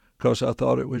 because I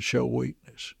thought it would show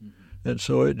weakness. And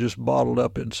so it just bottled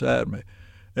up inside me.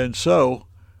 And so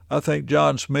I think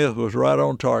John Smith was right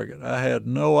on target. I had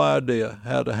no idea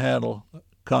how to handle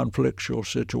conflictual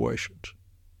situations.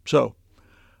 So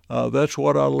that's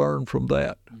what I learned from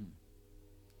that.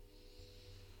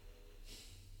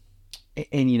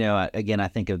 And, you know, again, I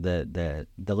think of the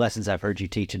lessons I've heard you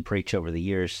teach and preach over the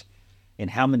years, and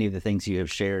how many of the things you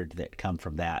have shared that come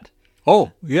from that.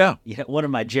 Oh, yeah. You know, one of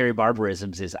my Jerrie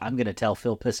Barberisms is, I'm going to tell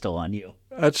Phil Pistol on you.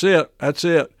 That's it. That's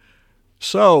it.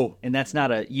 So. And that's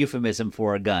not a euphemism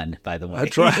for a gun, by the way.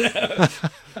 That's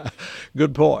right.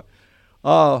 Good point.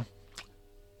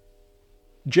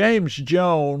 James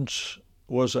Jones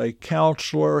was a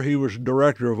counselor. He was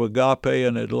director of Agape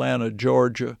in Atlanta,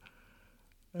 Georgia.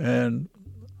 And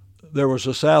there was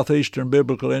a Southeastern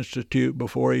Biblical Institute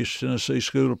before East Tennessee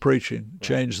School of Preaching,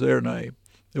 changed their name.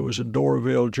 It was in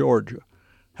Doraville, Georgia.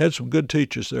 Had some good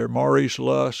teachers there. Maurice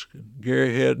Lusk,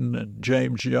 Gary Hedden, and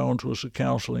James Jones was a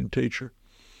counseling teacher.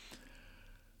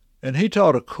 And he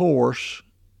taught a course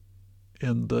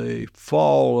in the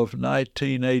fall of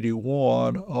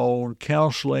 1981 on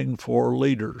counseling for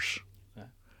leaders.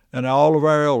 And all of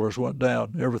our elders went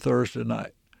down every Thursday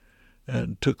night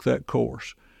and took that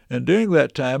course. And during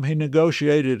that time, he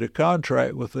negotiated a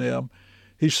contract with them.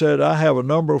 He said, I have a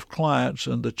number of clients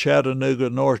in the Chattanooga,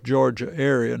 North Georgia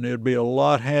area, and it'd be a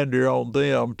lot handier on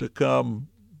them to come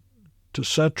to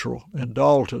Central and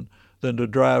Dalton than to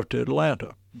drive to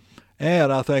Atlanta.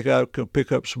 And I think I could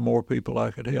pick up some more people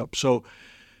I could help. So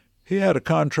he had a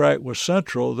contract with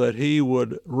Central that he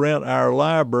would rent our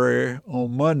library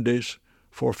on Mondays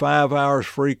for 5 hours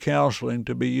free counseling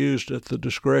to be used at the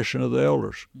discretion of the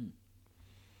elders.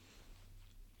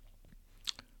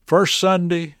 First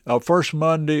Monday of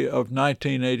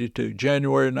 1982,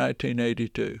 January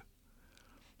 1982.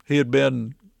 He had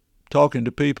been talking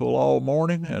to people all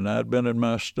morning, and I'd been in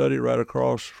my study right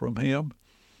across from him.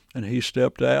 And he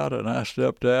stepped out, and I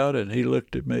stepped out, and he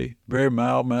looked at me, very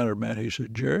mild-mannered man. He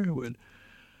said, "Jerry, would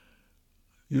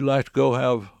you like to go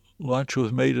have lunch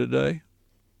with me today?"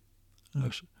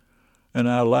 And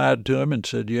I lied to him and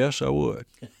said, yes, I would.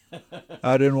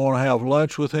 I didn't want to have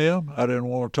lunch with him. I didn't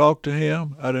want to talk to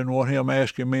him. I didn't want him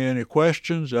asking me any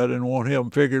questions. I didn't want him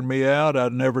figuring me out.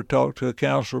 I'd never talked to a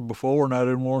counselor before, and I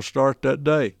didn't want to start that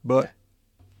day. But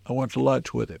I went to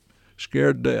lunch with him,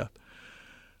 scared to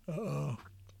death.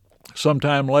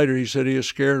 Sometime later, he said he was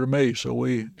scared of me, so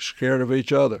we scared of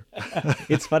each other.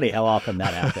 It's funny how often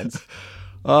that happens.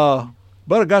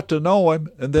 But I got to know him,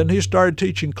 and then he started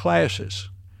teaching classes.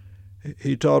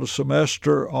 He taught a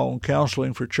semester on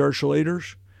counseling for church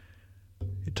leaders.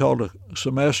 He taught a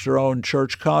semester on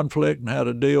church conflict and how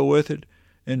to deal with it,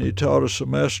 and he taught a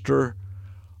semester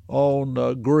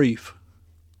on grief.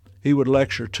 He would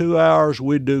lecture 2 hours.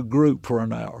 We'd do group for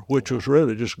an hour, which was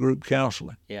really just group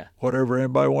counseling. Yeah. Whatever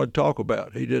anybody wanted to talk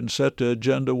about. He didn't set the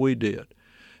agenda, we did.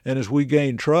 And as we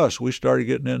gained trust, we started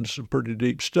getting into some pretty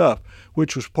deep stuff,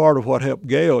 which was part of what helped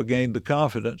Gail gain the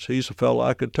confidence. He's a fellow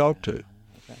I could talk to.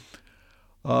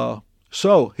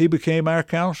 So he became our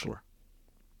counselor.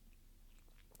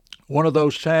 One of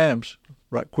those times,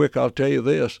 right quick, I'll tell you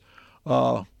this,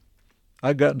 I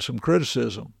gotten some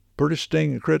criticism, pretty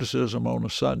stinging criticism on a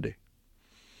Sunday.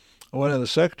 I went in the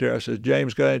secretary. I said,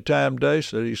 "James got any time today?" He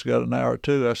said, "He's got an hour or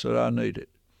two." I said, "I need it."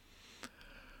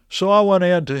 So I went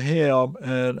in to him,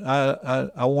 and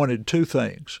I wanted two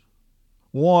things.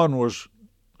 One was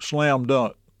slam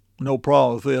dunk, no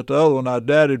problem with it. The other one, I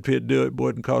doubted if he'd do it, but it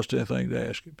wouldn't cost anything to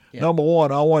ask him. Yeah. Number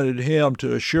one, I wanted him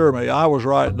to assure me I was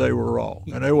right and they were wrong,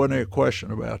 and there wasn't any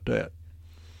question about that.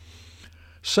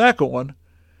 Second one,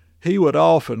 he would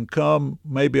often come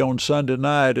maybe on Sunday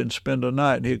night and spend a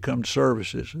night, and he'd come to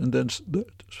services. And then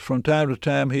from time to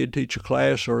time, he'd teach a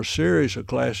class or a series of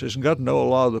classes and got to know a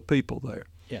lot of the people there.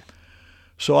 Yeah.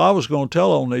 So I was going to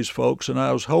tell on these folks, and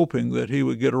I was hoping that he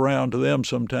would get around to them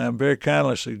sometime, very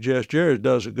kindly suggest, "Jerry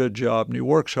does a good job, and he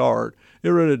works hard." It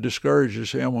really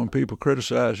discourages him when people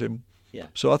criticize him. Yeah.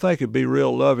 So I think it'd be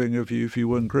real loving of you if you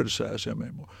wouldn't criticize him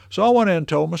anymore. So I went in and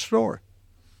told him a story.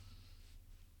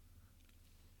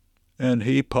 And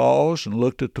he paused and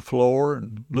looked at the floor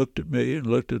and looked at me and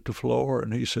looked at the floor,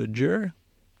 and he said, "Jerry,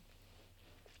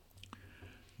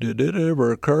 did it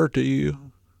ever occur to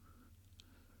you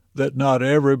that not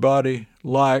everybody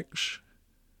likes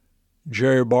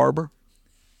Jerrie Barber?"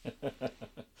 And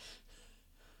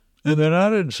then I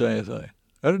didn't say anything.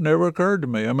 That had never occurred to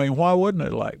me. I mean, why wouldn't they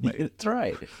like me? That's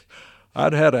right.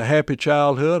 I'd had a happy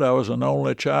childhood. I was an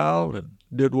only child and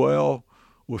did well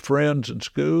with friends in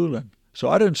school, and so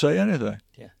I didn't say anything.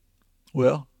 Yeah.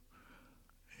 Well,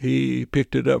 he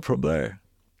picked it up from there.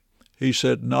 He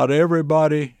said, "Not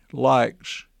everybody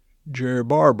likes Jerrie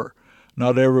Barber.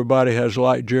 Not everybody has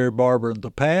liked Jerrie Barber in the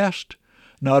past.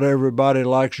 Not everybody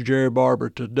likes Jerrie Barber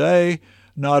today.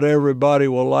 Not everybody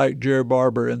will like Jerrie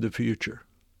Barber in the future.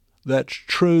 That's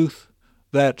truth.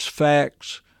 That's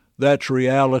facts. That's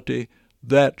reality.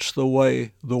 That's the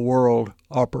way the world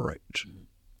operates."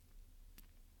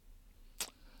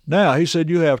 Now, he said,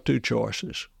 you have two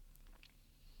choices.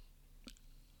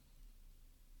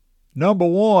 Number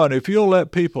one, if you'll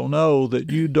let people know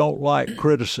that you don't like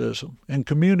criticism and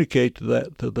communicate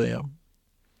that to them,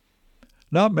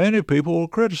 not many people will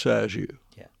criticize you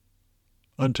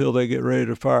until they get ready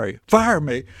to fire you. Fire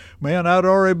me? Man, I'd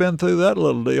already been through that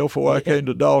little deal before I came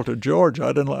to Dalton, Georgia.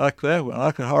 I didn't like that one.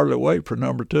 I could hardly wait for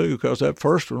number two because that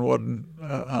first one wasn't,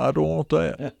 I don't want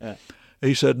that.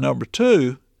 He said, number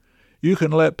two, you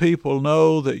can let people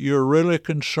know that you're really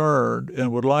concerned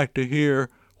and would like to hear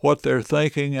what they're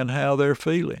thinking and how they're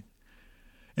feeling.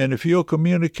 And if you'll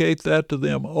communicate that to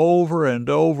them over and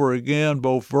over again,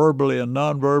 both verbally and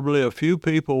non-verbally, a few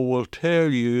people will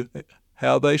tell you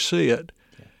how they see it,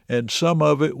 and some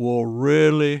of it will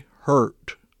really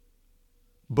hurt.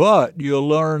 But you'll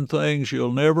learn things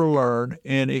you'll never learn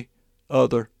any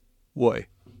other way.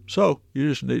 So you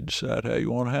just need to decide how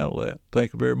you want to handle that.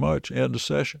 Thank you very much. End of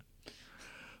session.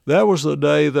 That was the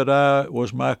day that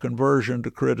was my conversion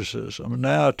to criticism. And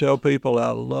now I tell people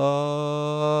I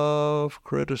love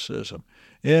criticism.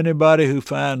 Anybody who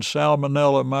finds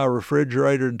salmonella in my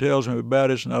refrigerator and tells me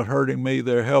about it's not hurting me,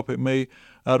 they're helping me.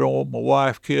 I don't want my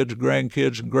wife, kids,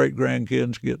 grandkids, and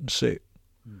great-grandkids getting sick.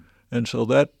 And so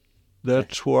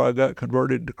that's where I got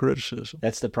converted to criticism.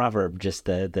 That's the proverb, just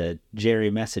the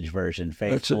Jerry message version,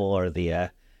 faithful or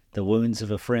the wounds of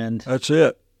a friend. That's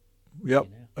it. Yep,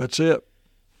 that's it.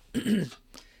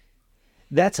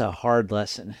 That's a hard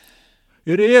lesson.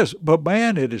 It is, but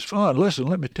man, it is fun. Listen,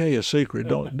 let me tell you a secret.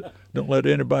 Don't let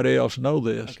anybody else know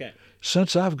this. Okay.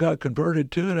 Since I've got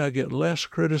converted to it, I get less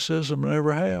criticism than I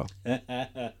ever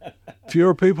have.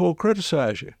 Fewer people will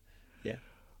criticize you. Yeah.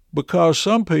 Because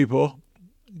some people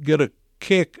get a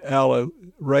kick out of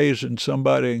raising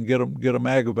somebody and get them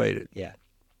aggravated. Yeah.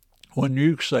 When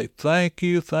you say, thank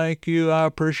you, I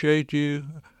appreciate you,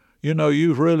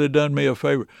 you've really done me a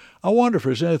favor. I wonder if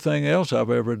there's anything else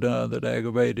I've ever done that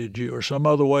aggravated you or some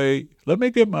other way. Let me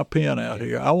get my pen out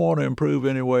here. I want to improve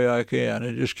any way I can.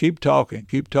 And just keep talking,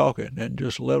 and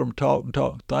just let them talk and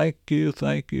talk. Thank you.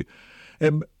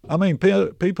 And, I mean,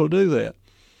 people do that.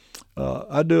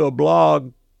 I do a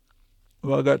blog.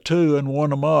 Well, I got 2 and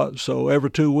 1 a month, so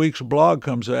every 2 weeks a blog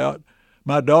comes out.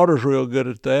 My daughter's real good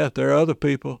at that. There are other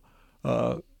people.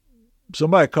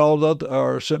 Somebody called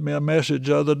or sent me a message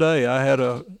the other day. I had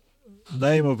a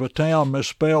name of a town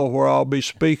misspelled where I'll be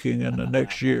speaking in the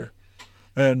next year.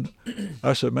 And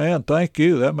I said, man, thank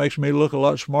you. That makes me look a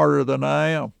lot smarter than I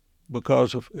am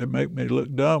because it made me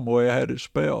look dumb the way I had it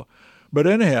spelled. But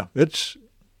anyhow, that's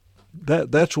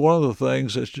one of the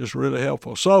things that's just really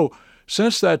helpful. So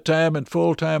since that time in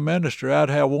full-time ministry, I'd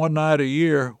have one night a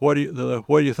year. What do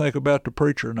you think about the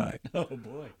preacher night? Oh,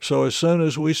 boy. So as soon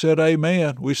as we said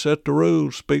amen, we set the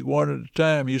rules, speak one at a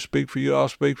time. You speak for you, I'll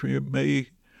speak for me.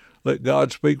 Let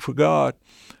God speak for God.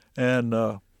 And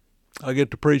I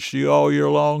get to preach to you all year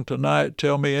long. Tonight,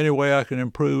 tell me any way I can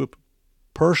improve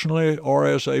personally or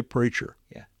as a preacher.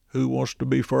 Yeah. Who wants to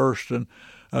be first? And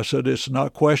I said, it's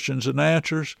not questions and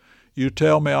answers. You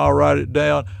tell me, I'll write it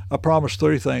down. I promise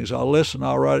 3 things. I'll listen,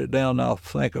 I'll write it down, and I'll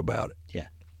think about it. Yeah.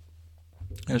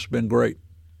 It's been great.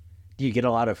 Do you get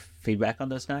a lot of feedback on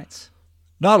those nights?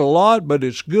 Not a lot, but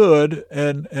it's good.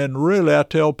 And really, I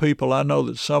tell people, I know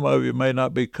that some of you may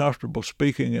not be comfortable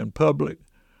speaking in public,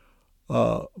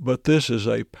 but this is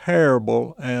a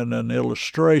parable and an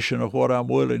illustration of what I'm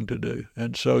willing to do.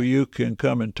 And so you can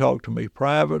come and talk to me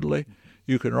privately.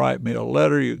 You can write me a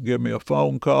letter. You can give me a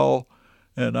phone call.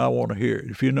 And I want to hear it.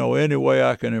 If you know any way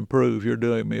I can improve, you're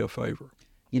doing me a favor.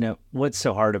 What's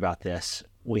so hard about this?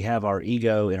 We have our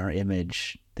ego and our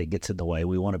image that gets in the way.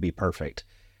 We want to be perfect,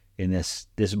 and this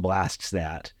blasts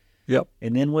that. Yep.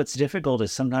 And then what's difficult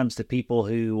is sometimes the people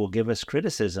who will give us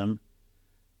criticism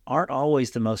aren't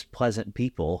always the most pleasant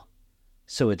people,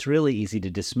 so it's really easy to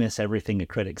dismiss everything a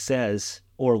critic says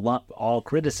or lump all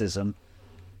criticism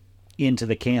into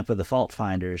the camp of the fault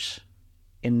finders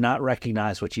and not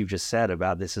recognize what you've just said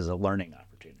about this as a learning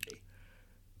opportunity.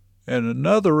 And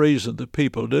another reason that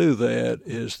people do that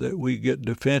is that we get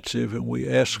defensive and we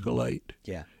escalate.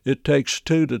 Yeah. It takes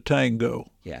 2 to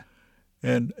tango. Yeah.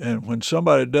 And when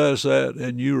somebody does that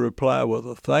and you reply with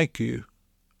a thank you,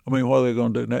 I mean, what are they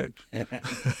going to do next?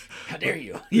 How dare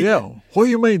you? Yeah. What do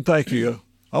you mean thank you?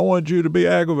 I want you to be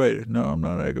aggravated. No, I'm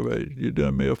not aggravated. You're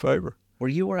doing me a favor. Were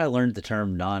you where I learned the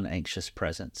term non-anxious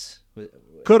presence?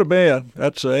 Could have been.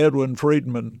 That's Edwin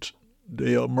Friedman's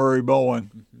deal, Murray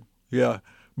Bowen. Mm-hmm. Yeah.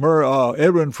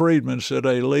 Edwin Friedman said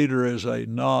a leader is a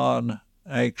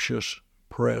non-anxious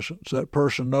presence. That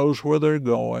person knows where they're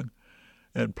going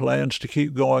and plans to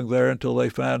keep going there until they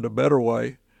find a better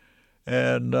way.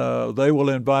 And they will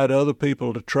invite other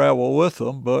people to travel with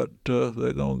them, but they're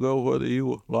going to go whether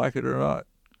you like it or not.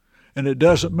 And it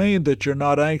doesn't mean that you're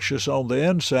not anxious on the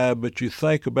inside, but you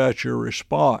think about your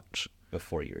response.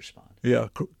 Before you respond. Yeah,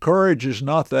 courage is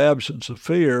not the absence of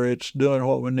fear. It's doing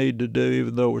what we need to do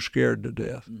even though we're scared to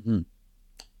death. Mm-hmm.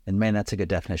 And man, that's a good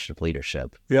definition of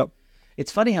leadership. Yep.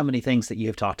 It's funny how many things that you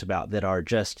have talked about that are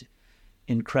just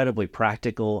incredibly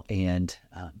practical, and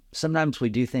sometimes we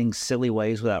do things silly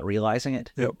ways without realizing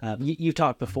it. Yep. You've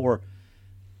talked before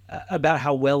about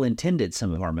how well-intended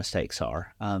some of our mistakes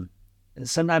are.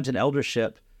 Sometimes an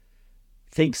eldership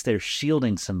thinks they're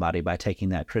shielding somebody by taking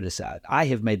that criticism. I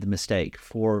have made the mistake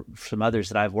for some others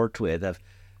that I've worked with of,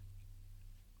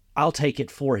 I'll take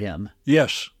it for him.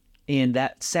 Yes. And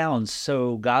that sounds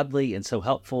so godly and so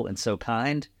helpful and so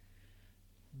kind.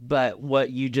 But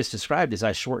what you just described is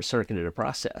I short-circuited a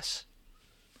process.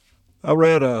 I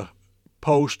read a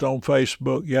post on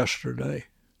Facebook yesterday.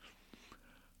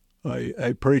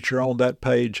 A preacher on that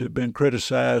page had been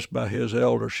criticized by his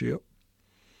eldership.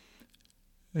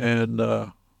 And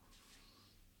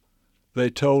they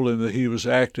told him that he was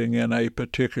acting in a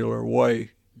particular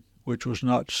way, which was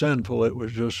not sinful. It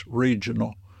was just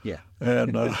regional. Yeah.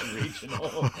 And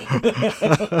Regional.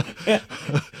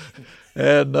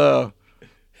 and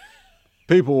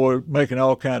people were making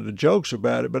all kinds of jokes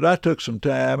about it. But I took some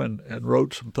time and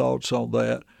wrote some thoughts on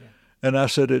that. Yeah. And I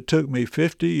said it took me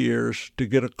 50 years to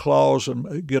get a clause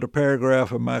and get a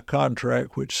paragraph in my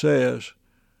contract which says,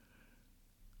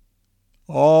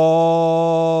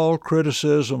 all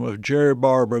criticism of Jerrie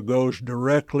Barber goes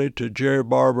directly to Jerrie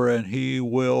Barber, and he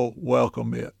will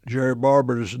welcome it. Jerrie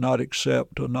Barber does not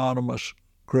accept anonymous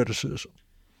criticism.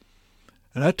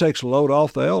 And that takes a load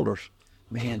off the elders.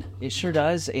 Man, it sure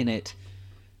does. And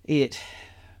the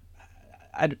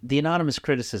anonymous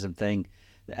criticism thing,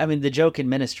 I mean, the joke in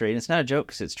ministry, and it's not a joke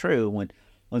because it's true,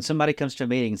 when somebody comes to a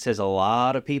meeting and says a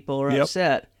lot of people are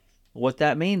upset, what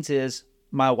that means is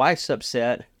my wife's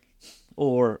upset,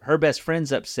 or her best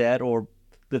friend's upset, or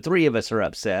the three of us are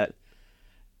upset.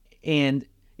 And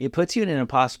it puts you in an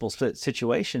impossible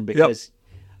situation because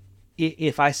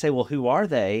if I say, well, who are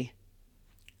they?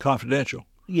 Confidential.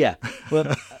 Yeah.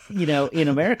 Well, in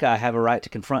America, I have a right to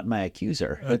confront my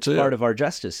accuser. That's part of our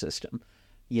justice system.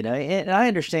 And I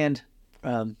understand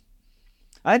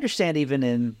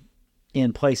even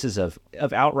in places of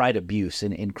outright abuse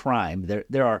and in crime,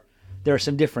 there are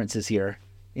some differences here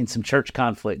in some church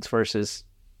conflicts versus,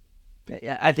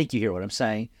 I think you hear what I'm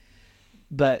saying,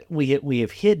 but we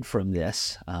have hid from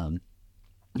this.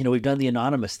 We've done the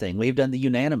anonymous thing. We've done the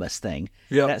unanimous thing.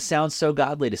 Yep. That sounds so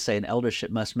godly to say an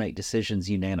eldership must make decisions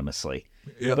unanimously.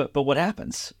 Yep. But what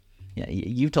happens? Yeah,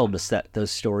 you told us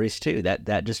those stories too.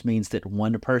 That just means that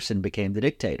one person became the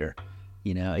dictator.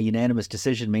 A unanimous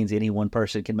decision means any one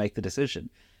person can make the decision.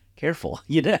 Careful,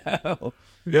 Yeah,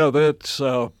 that's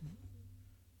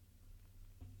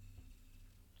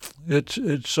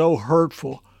it's so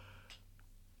hurtful.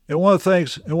 And one of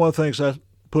the things I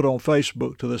put on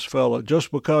Facebook to this fellow,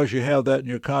 just because you have that in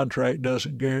your contract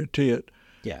doesn't guarantee it.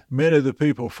 Yeah. Many of the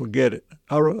people forget it.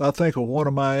 I think of one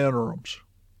of my interims.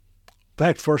 In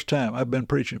fact, first time, I've been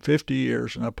preaching 50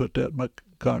 years, and I put that in my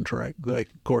contract.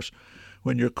 Of course,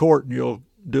 when you're courting, you'll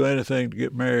do anything to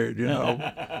get married,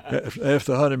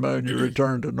 After the honeymoon, you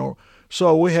return to normal.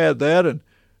 So we had that, and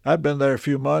I'd been there a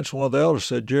few months. One of the elders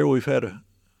said, Jerry, we've had a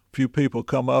few people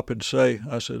come up and say,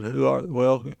 I said, who are they?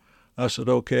 Well, I said,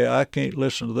 okay, I can't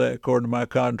listen to that according to my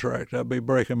contract. I'd be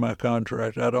breaking my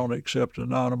contract. I don't accept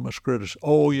anonymous criticism.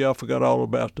 Oh, yeah, I forgot all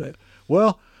about that.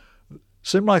 Well,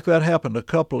 seemed like that happened a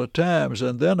couple of times,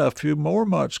 and then a few more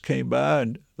months came by,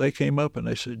 and they came up and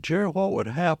they said, Jerry, what would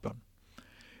happen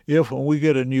if when we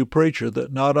get a new preacher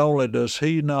that not only does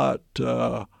he not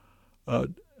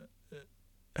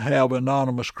have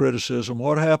anonymous criticism,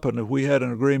 what happened if we had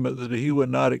an agreement that he would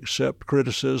not accept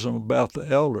criticism about the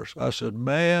elders? I said,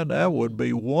 man, that would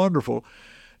be wonderful.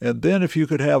 And then if you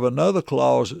could have another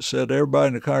clause that said everybody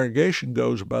in the congregation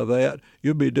goes by that,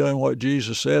 you'd be doing what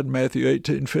Jesus said in Matthew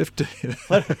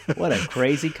 18:15. What a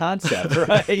crazy concept,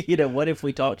 right? What if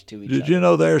we talked to each other? Did you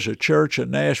know there's a church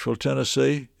in Nashville,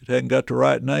 Tennessee? It hasn't got the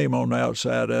right name on the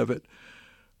outside of it.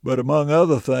 But among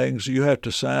other things, you have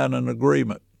to sign an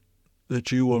agreement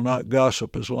that you will not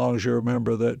gossip as long as you're a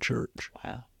member of that church.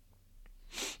 Wow.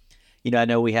 I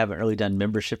know we haven't really done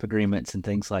membership agreements and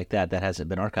things like that. That hasn't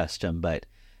been our custom, but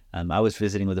I was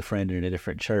visiting with a friend in a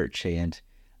different church, and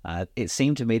it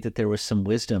seemed to me that there was some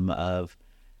wisdom of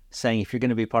saying, if you're going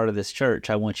to be part of this church,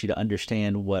 I want you to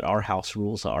understand what our house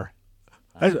rules are.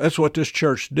 That's what this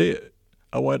church did.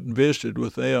 I went and visited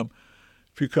with them.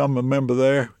 If you come a member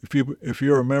there, if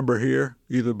you're a member here,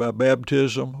 either by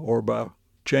baptism or by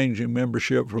changing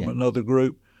membership from another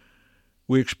group,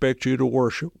 we expect you to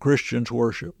worship. Christians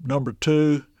worship. Number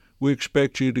 2, we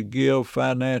expect you to give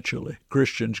financially.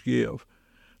 Christians give.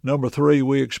 Number 3,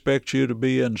 we expect you to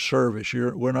be in service.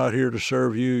 We're not here to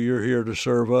serve you. You're here to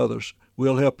serve others.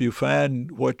 We'll help you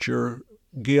find what your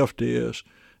gift is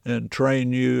and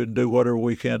train you and do whatever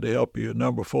we can to help you.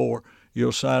 Number 4,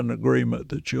 you'll sign an agreement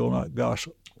that you'll not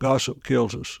gossip. Gossip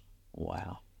kills us.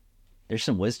 Wow. There's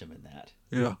some wisdom in that.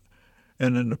 Yeah.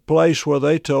 And in the place where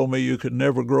they told me you could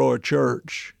never grow a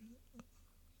church,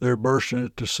 they're bursting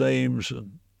at the seams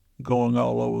and going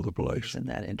all over the place. Isn't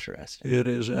that interesting? It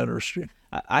is interesting.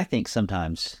 I think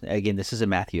sometimes, again, this is a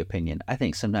Matthew opinion, I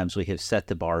think sometimes we have set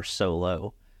the bar so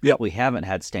low. Yep. We haven't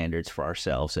had standards for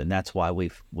ourselves, and that's why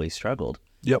we've struggled.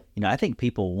 Yep. I think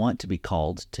people want to be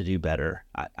called to do better.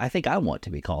 I think I want to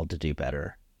be called to do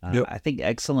better. Yep. I think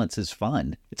excellence is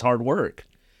fun. It's hard work,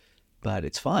 but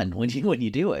it's fun when you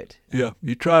do it. Yeah,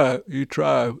 you try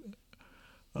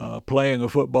playing a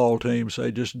football team.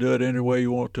 Say just do it any way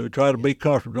you want to. Try to be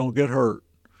comfortable. Don't get hurt.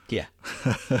 Yeah.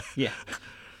 Yeah.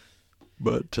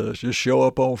 But just show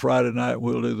up on Friday night and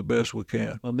we'll do the best we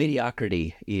can. Well,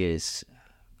 mediocrity is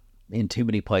in too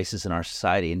many places in our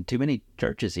society, and too many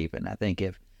churches even, I think,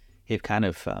 have kind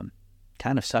of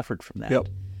suffered from that. Yep.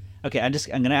 Okay, I'm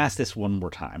going to ask this one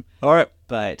more time. All right.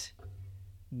 But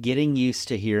getting used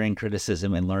to hearing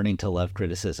criticism and learning to love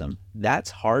criticism, that's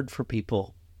hard for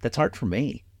people. That's hard for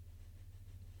me.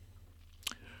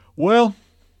 Well,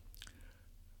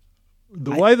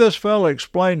 the way this fellow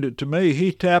explained it to me,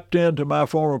 he tapped into my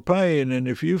former pain, and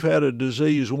if you've had a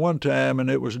disease one time and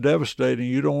it was devastating,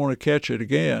 you don't want to catch it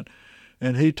again.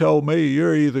 And he told me,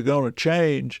 you're either going to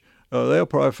change or they'll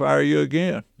probably fire you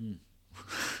again.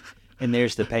 And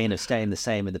there's the pain of staying the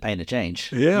same and the pain of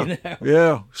change. Yeah, you know?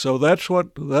 Yeah. So that's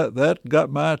what, that got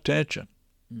my attention.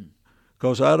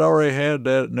 Because I'd already had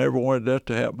that and never wanted that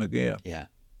to happen again. Yeah.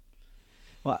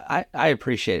 Well, I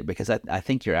appreciate it because I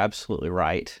think you're absolutely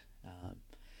right.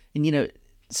 And, you know,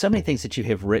 so many things that you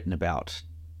have written about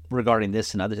regarding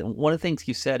this and others. One of the things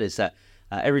you said is that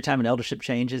every time an eldership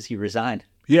changes, you resign.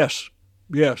 Yes.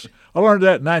 I learned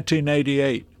that in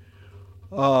 1988.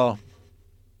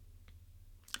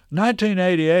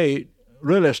 1988,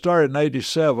 really I started in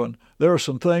 87. There were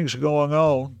some things going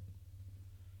on.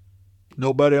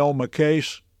 Nobody on my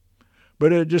case.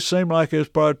 But it just seemed like it was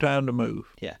probably time to move.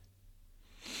 Yeah.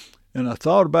 And I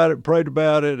thought about it, prayed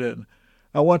about it, and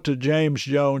I went to James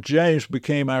Jones. James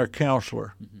became our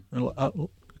counselor. And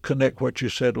I'll connect what you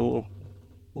said a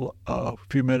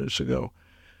few minutes ago.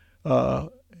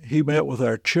 He met with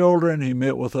our children. He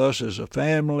met with us as a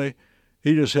family.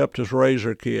 He just helped us raise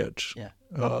our kids. Yeah.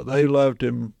 They loved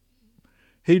him.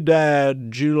 He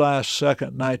died July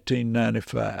 2nd,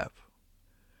 1995.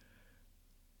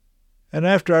 And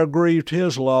after I grieved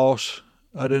his loss,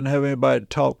 I didn't have anybody to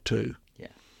talk to.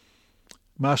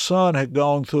 My son had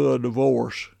gone through a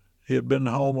divorce. He had been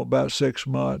home about 6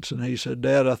 months, and he said,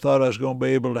 Dad, I thought I was going to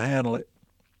be able to handle it,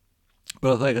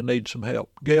 but I think I need some help.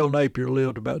 Gail Napier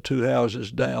lived about 2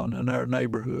 houses down in our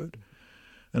neighborhood.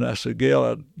 And I said, Gail,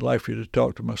 I'd like for you to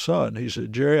talk to my son. He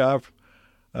said, Jerry, I've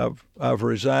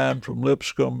resigned from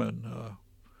Lipscomb, and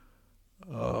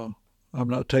I'm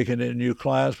not taking any new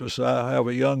clients, but I have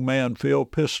a young man, Phil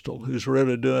Pistol, who's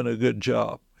really doing a good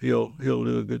job. He'll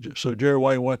do a good job. So Jerry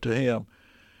Wayne went to him.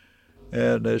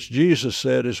 And as Jesus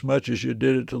said, as much as you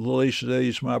did it to the least of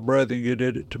these, my brethren, you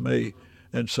did it to me.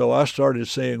 And so I started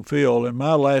seeing Phil. In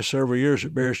my last several years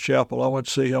at Bears Chapel, I went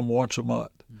to see him once a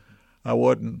month. I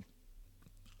wasn't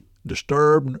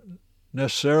disturbed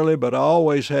necessarily, but I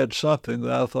always had something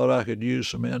that I thought I could use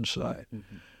some insight.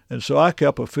 And so I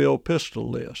kept a Phil Pistol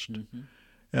list.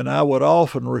 And I would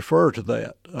often refer to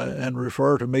that and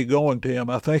refer to me going to him.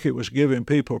 I think it was giving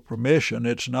people permission.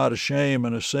 It's not a shame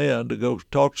and a sin to go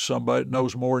talk to somebody that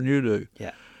knows more than you do.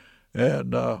 Yeah.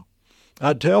 And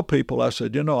I'd tell people, I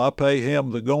said, I pay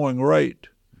him the going rate,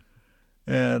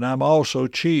 and I'm also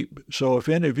cheap. So if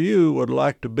any of you would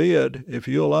like to bid, if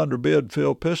you'll underbid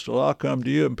Phil Pistol, I'll come to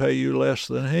you and pay you less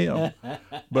than him.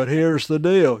 But here's the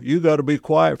deal. You got to be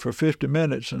quiet for 50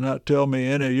 minutes and not tell me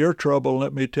any of your trouble, and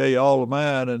let me tell you all of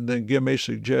mine, and then give me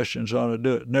suggestions on how to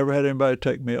do it. Never had anybody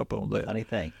take me up on that. Funny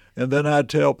thing. And then I'd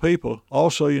tell people,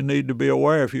 also you need to be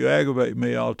aware, if you aggravate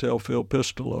me, I'll tell Phil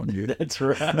Pistol on you. That's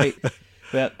right.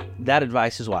 But that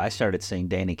advice is why I started seeing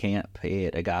Danny Camp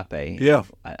at Agape. Yeah.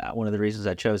 One of the reasons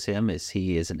I chose him is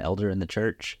he is an elder in the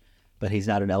church, but he's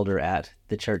not an elder at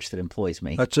the church that employs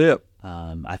me. That's it.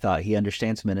 I thought he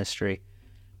understands ministry.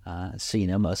 So,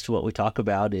 most of what we talk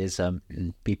about is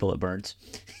people at Burns.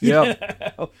 Yeah.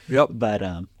 Yep. But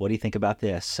what do you think about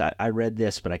this? I read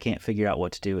this, but I can't figure out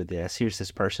what to do with this. Here's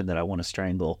this person that I want to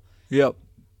strangle. Yep.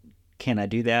 Can I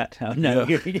do that? Oh, no,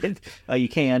 yeah. You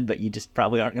can, but you just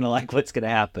probably aren't going to like what's going to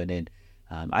happen. And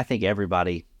I think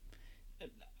everybody,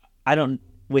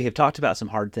 we have talked about some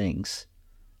hard things,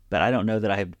 but I don't know that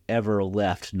I have ever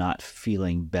left not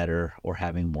feeling better or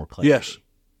having more clarity. Yes.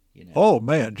 Oh,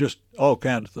 man, just all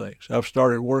kinds of things. I've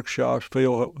started workshops,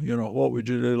 Phil, what would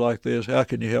you do like this? How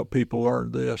can you help people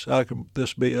learn this? How can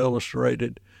this be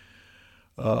illustrated?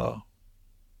 And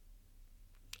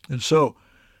so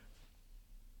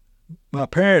my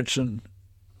parents and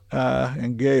I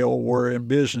and Gail were in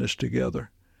business together.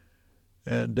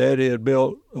 And Daddy had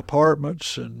built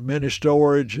apartments and mini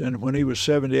storage, and when he was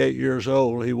 78 years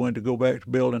old, he wanted to go back to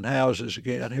building houses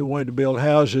again. He wanted to build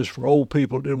houses for old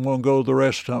people who didn't want to go to the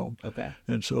rest home. Okay.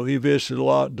 And so he visited a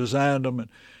lot, designed them, and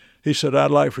he said, I'd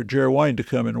like for Jerry Wayne to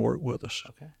come and work with us.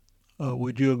 Okay.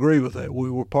 Would you agree with that? We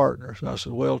were partners. I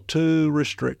said, well, 2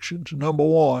 restrictions. Number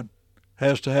 1,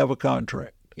 has to have a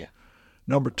contract. Yeah.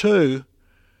 Number 2,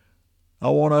 I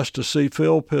want us to see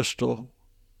Phil Pistol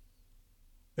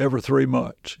every 3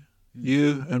 months.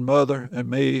 You and Mother and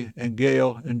me and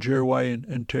Gail and Jerry Wayne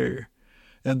and Terry.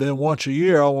 And then once a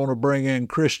year, I want to bring in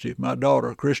Christy, my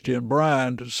daughter, Christy and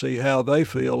Brian, to see how they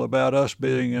feel about us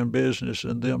being in business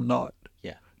and them not.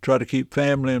 Yeah. Try to keep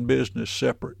family and business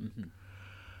separate.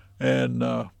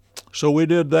 And so we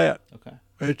did that. Okay.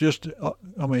 It just,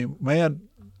 I mean, man,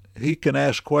 he can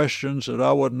ask questions that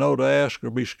I wouldn't know to ask or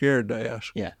be scared to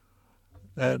ask. Yeah.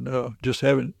 And just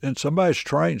having, and somebody's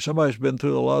trained, somebody's been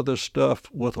through a lot of this stuff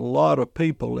with a lot of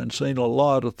people and seen a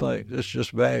lot of things. It's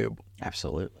just valuable.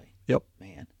 Absolutely. Yep.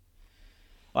 Man.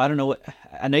 Well, I don't know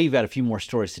I know you've got a few more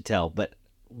stories to tell, but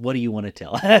what do you want to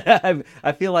tell?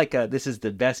 I feel like this is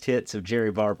the best hits of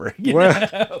Jerrie Barber.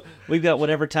 Well, we've got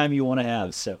whatever time you want to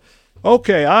have. So,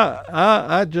 okay,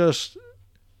 I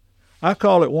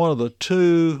call it one of the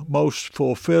 2 most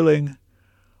fulfilling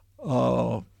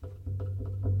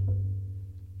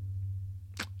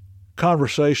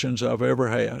conversations I've ever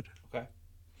had. Okay.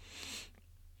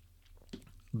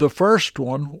 The first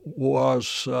one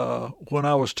was when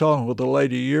I was talking with a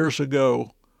lady years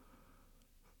ago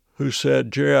who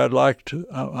said, Jerry,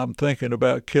 I'm thinking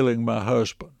about killing my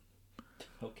husband.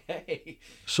 Okay.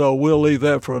 So we'll leave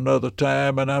that for another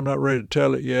time, and I'm not ready to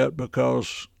tell it yet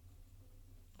because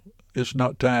it's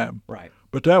not time. Right.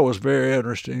 But that was very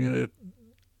interesting, and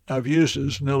I've used it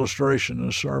as an illustration in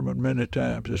a sermon many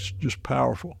times. It's just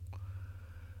powerful.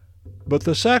 But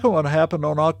the second one happened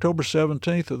on October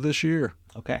 17th of this year.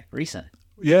 Okay, recent.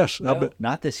 Yes. No,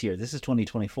 not this year. This is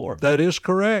 2024. That is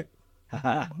correct.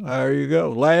 There you go.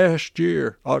 Last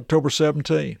year, October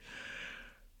 17th.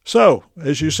 So,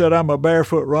 as you said, I'm a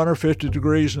barefoot runner, 50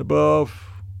 degrees and above,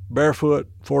 barefoot,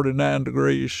 49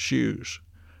 degrees shoes.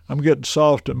 I'm getting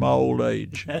soft in my old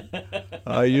age.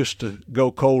 I used to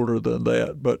go colder than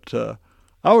that. But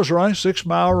I was running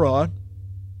 6-mile run,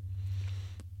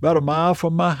 about a mile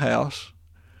from my house.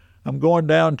 I'm going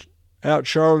down out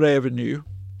Charlotte Avenue,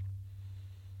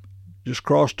 just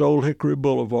crossed Old Hickory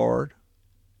Boulevard.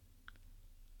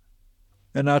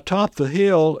 And I top the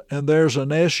hill, and there's an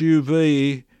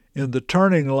SUV in the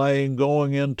turning lane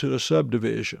going into a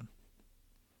subdivision.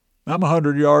 I'm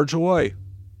 100 yards away.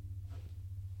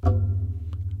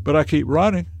 But I keep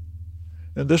running,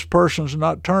 and this person's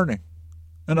not turning.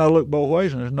 And I look both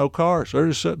ways, and there's no cars. They're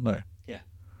just sitting there. Yeah.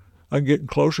 I'm getting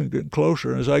closer and getting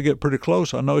closer. And as I get pretty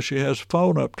close, I know she has a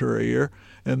phone up to her ear,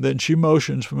 and then she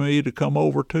motions for me to come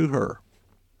over to her,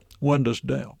 windows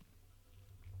down.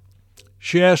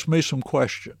 She asked me some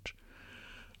questions.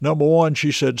 Number one,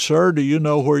 she said, Sir, do you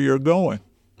know where you're going?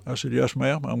 I said, Yes,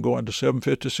 ma'am. I'm going to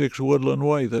 756 Woodland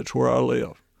Way. That's where I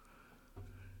live.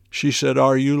 She said,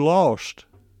 Are you lost?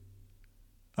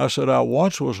 I said, I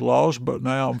once was lost, but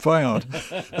now I'm found.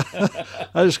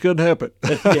 I just couldn't help it.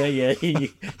 Yeah. You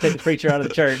take the preacher out of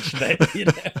the church. But, you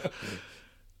know.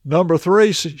 Number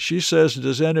three, she says,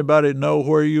 Does anybody know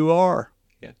where you are?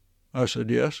 Yeah. I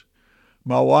said, Yes.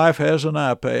 My wife has an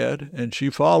iPad, and she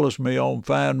follows me on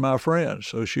Find My Friends,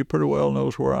 so she pretty well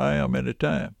knows where I am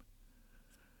anytime.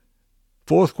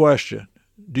 Fourth question,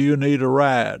 do you need a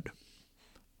ride?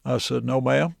 I said, No,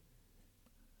 ma'am.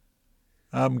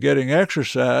 I'm getting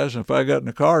exercise. If I got in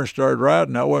the car and started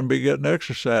riding, I wouldn't be getting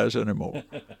exercise anymore.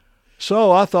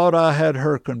 So I thought I had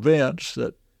her convinced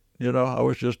that, I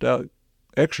was just out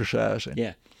exercising.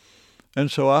 Yeah. And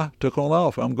so I took on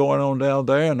off. I'm going on down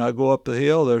there, and I go up the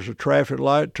hill. There's a traffic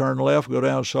light. Turn left, go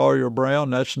down Sawyer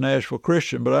Brown. That's Nashville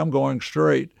Christian, but I'm going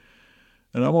straight.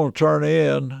 And I'm going to turn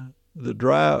in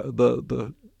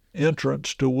the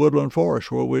entrance to Woodland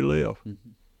Forest where we live.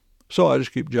 Mm-hmm. So I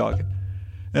just keep jogging.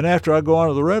 And after I go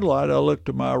onto the red light, I look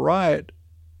to my right,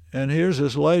 and here's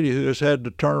this lady who has had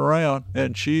to turn around,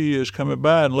 and she is coming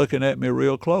by and looking at me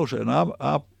real close. And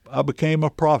I became a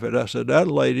prophet. I said, that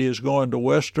lady is going to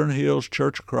Western Hills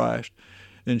Church of Christ,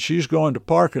 and she's going to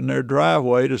park in their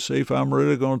driveway to see if I'm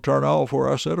really going to turn off where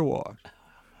I said I was.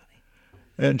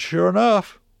 And sure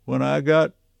enough, when I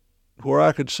got where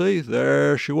I could see,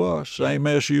 there she was, same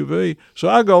SUV. So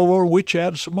I go over and we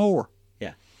chatted some more.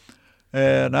 Yeah.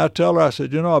 And I tell her, I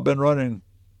said, I've been running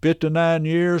 59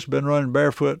 years, been running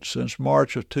barefoot since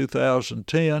March of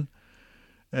 2010.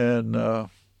 And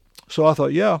so I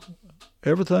thought, yeah,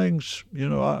 everything's,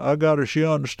 I got her. She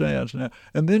understands now.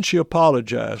 And then she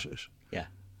apologizes. Yeah.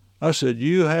 I said,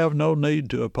 you have no need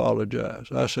to apologize.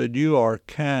 I said, you are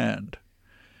kind.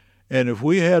 And if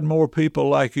we had more people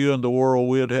like you in the world,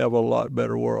 we'd have a lot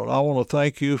better world. I want to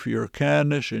thank you for your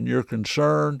kindness and your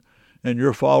concern and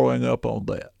your following up on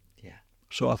that. Yeah.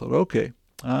 So I thought, okay,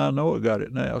 I know I got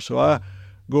it now. So I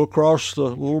go across the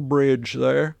little bridge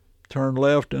there, turn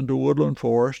left into Woodland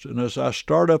Forest, and as I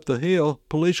start up the hill,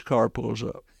 police car pulls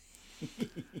up.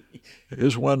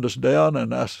 His window's down,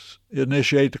 and I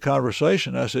initiate the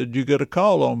conversation. I said, "You get a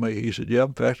call on me?" He said, "Yeah,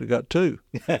 in fact, I got two."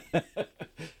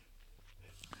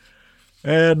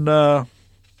 And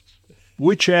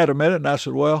we chat a minute, and I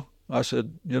said, "Well," I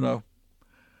said,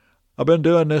 "I've been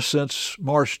doing this since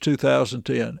March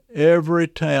 2010. Every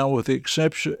town, with the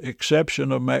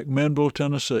exception of McMinnville,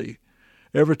 Tennessee,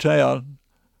 every town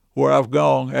where I've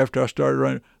gone after I started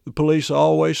running, the police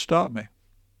always stop me.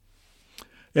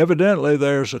 Evidently,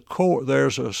 there's a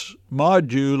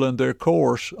module in their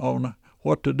course on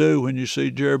what to do when you see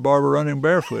Jerrie Barber running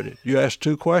barefooted. You ask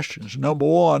two questions. Number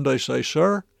one, they say,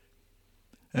 'Sir,'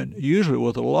 and usually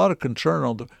with a lot of concern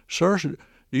on "Sir, do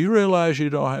you realize you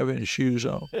don't have any shoes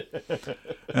on?"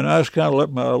 And I just kind of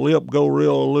let my lip go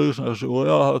real loose, and I said,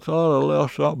 "Well, I thought I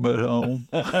left something at home."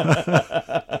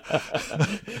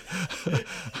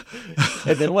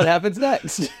 And then what happens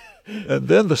next? And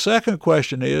then the second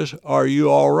question is, "Are you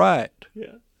all right?"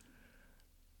 Yeah.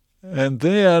 And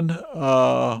then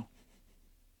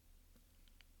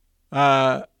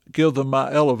I give them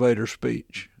my elevator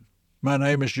speech. "My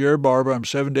name is Jerrie Barber. I'm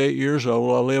 78 years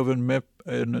old. I live in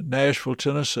Nashville,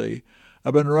 Tennessee.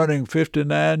 I've been running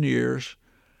 59 years.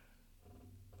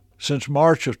 Since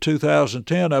March of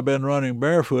 2010, I've been running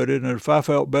barefooted, and if I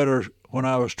felt better when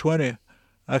I was 20,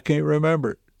 I can't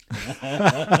remember it."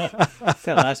 That's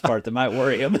the last part that might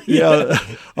worry him. Yeah,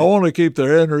 I want to keep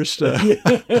their interest. And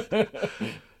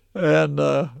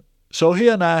so he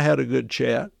and I had a good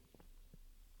chat.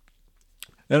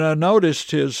 And I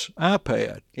noticed his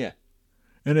iPad. Yeah.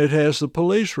 And it has the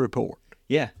police report.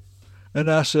 Yeah.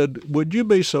 And I said, "Would you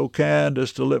be so kind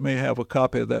as to let me have a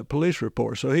copy of that police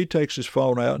report?" So he takes his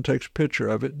phone out and takes a picture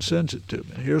of it and sends it to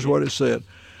me. Here's what it said.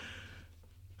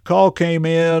 Call came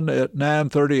in at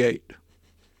 9:38.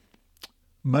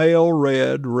 Male,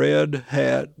 red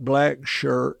hat, black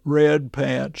shirt, red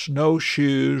pants, no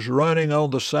shoes, running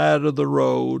on the side of the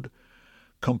road.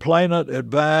 Complainant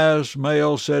advised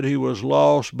male said he was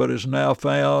lost but is now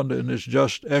found and is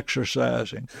just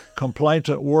exercising.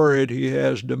 Complainant worried he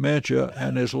has dementia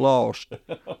and is lost.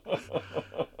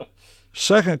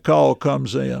 Second call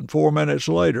comes in 4 minutes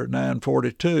later,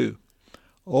 9:42.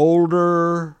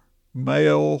 Older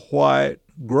male, white,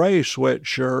 gray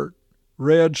sweatshirt,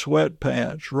 red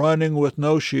sweatpants, running with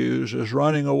no shoes, is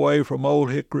running away from Old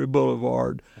Hickory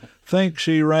Boulevard. Thinks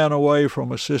he ran away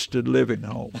from assisted living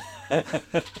home.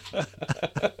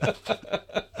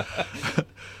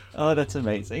 Oh, that's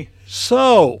amazing.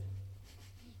 So,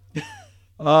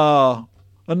 a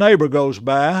neighbor goes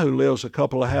by who lives a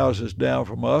couple of houses down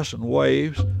from us and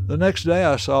waves. The next day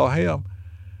I saw him,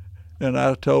 and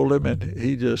I told him, and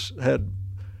he said,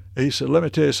 "Let me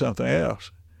tell you something else."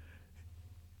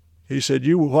 He said,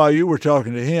 while you were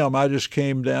talking to him, I just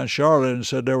came down Charlotte and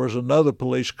said there was another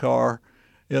police car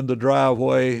in the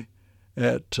driveway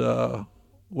at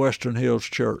Western Hills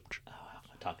Church. Oh, wow.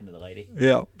 Talking to the lady.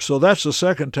 Yeah. So that's the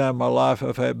second time in my life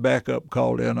I've had backup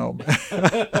called in on me.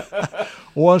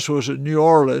 Once was at New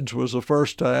Orleans, was the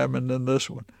first time, and then this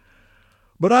one.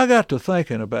 But I got to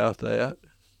thinking about that,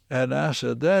 and I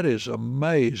said, that is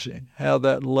amazing how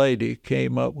that lady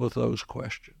came up with those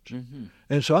questions. Mm-hmm.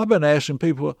 And so I've been asking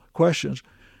people questions,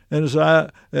 and as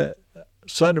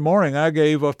Sunday morning, I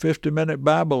gave a 50-minute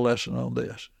Bible lesson on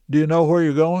this. Do you know where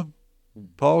you're going?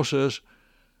 Paul says,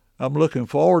 I'm looking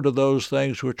forward to those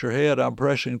things which are ahead. I'm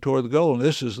pressing toward the goal. And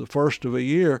this is the first of a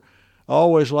year. I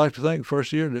always like to think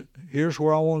first year that here's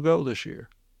where I want to go this year.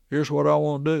 Here's what I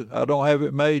want to do. I don't have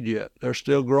it made yet. There's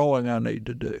still growing I need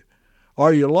to do.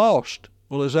 Are you lost?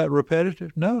 Well, is that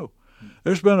repetitive? No.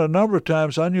 There's been a number of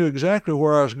times I knew exactly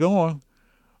where I was going,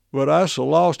 but I was so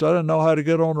lost I didn't know how to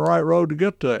get on the right road to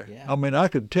get there. Yeah. I mean, I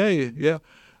could tell you, yeah.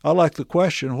 I like the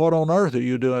question, what on earth are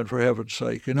you doing for heaven's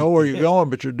sake? You know where you're going,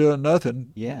 but you're doing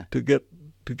nothing to get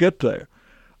there.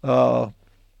 My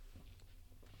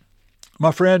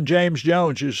friend James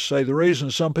Jones used to say the reason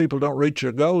some people don't reach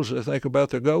their goals is they think about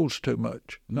their goals too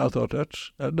much. And I thought that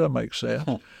doesn't make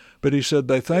sense. But he said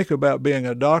they think about being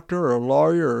a doctor or a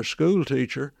lawyer or a school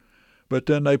teacher, but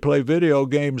then they play video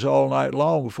games all night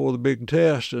long before the big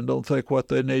test and don't think what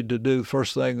they need to do the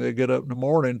first thing they get up in the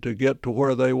morning to get to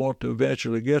where they want to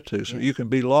eventually get to. So you can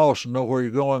be lost and know where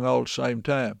you're going all at the same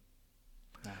time.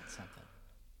 That's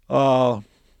something.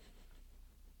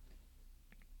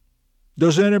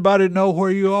 Does anybody know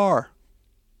where you are?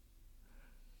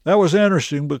 That was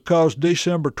interesting because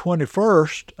December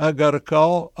 21st, I got a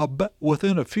call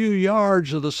within a few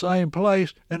yards of the same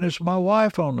place, and it's my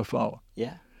wife on the phone.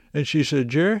 Yeah. And she said,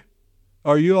 Jerry,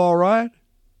 are you all right?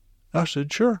 I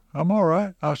said, sure, I'm all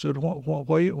right. I said,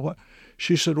 what?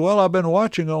 She said, well, I've been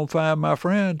watching on Find My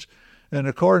Friends, And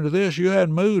according to this, you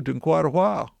hadn't moved in quite a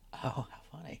while. Oh, how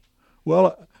funny.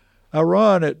 Well, I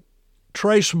run at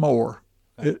Tracemore.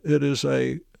 It is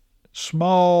a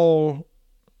small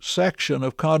section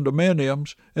of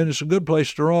condominiums, and it's a good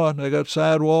place to run. They got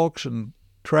sidewalks and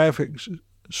traffic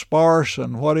sparse,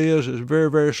 and what is very,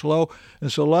 very slow.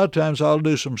 And so a lot of times I'll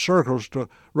do some circles to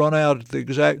run out at the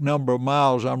exact number of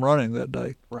miles I'm running that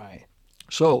day. Right.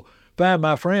 So find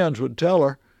my friends would tell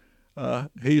her,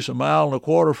 he's 1.25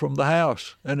 miles from the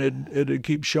house, and it'd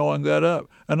keep showing that up.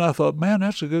 And I thought, man,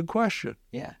 that's a good question.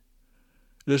 Yeah.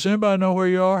 Does anybody know where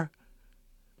you are?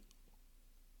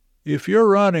 If you're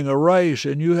running a race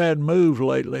and you hadn't moved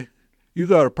lately, you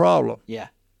got a problem. Yeah.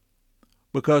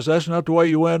 Because that's not the way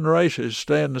you win races,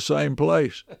 stay in the same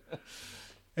place.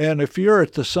 And if you're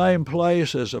at the same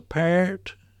place as a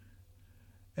parent,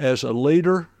 as a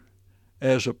leader,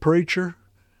 as a preacher,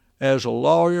 as a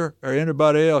lawyer, or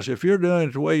anybody else, if you're doing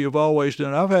it the way you've always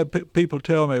done it, I've had people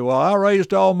tell me, well, I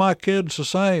raised all my kids the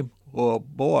same. Well,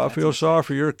 boy, I feel sorry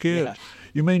for your kids. Yeah.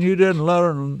 You mean you didn't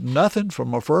learn nothing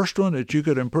from the first one that you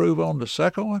could improve on the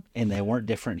second one? And they weren't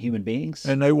different human beings?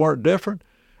 And they weren't different?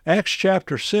 Acts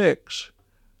chapter 6,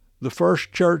 the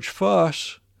first church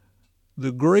fuss,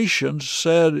 the Grecians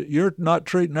said, you're not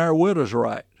treating our widows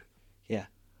right. Yeah.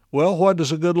 Well, what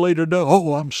does a good leader do?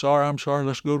 Oh, I'm sorry,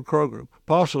 let's go to Kroger.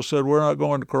 Apostle said, we're not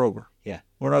going to Kroger. Yeah.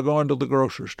 We're not going to the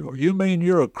grocery store. You mean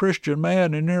you're a Christian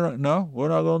man and you're not? No, we're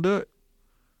not going to do it.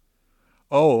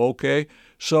 Oh, okay.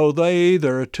 So they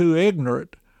either are too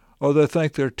ignorant or they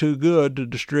think they're too good to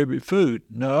distribute food.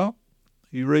 No.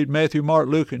 You read Matthew, Mark,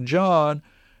 Luke, and John,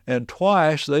 and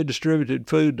twice they distributed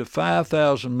food to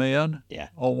 5,000 men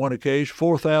on one occasion,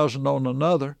 4,000 on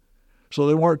another. So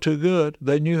they weren't too good.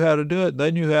 They knew how to do it.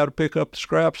 They knew how to pick up the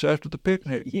scraps after the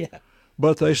picnic. Yeah.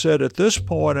 But they said, at this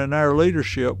point in our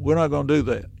leadership, we're not going to do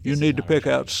that. You need to pick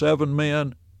out 7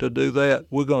 men to do that.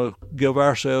 We're going to give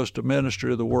ourselves to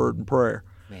ministry of the word and prayer.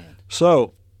 Man.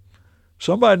 So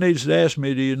somebody needs to ask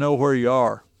me, do you know where you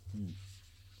are?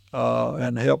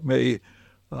 And help me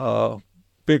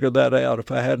figure that out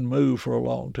if I hadn't moved for a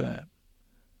long time.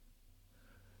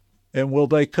 And will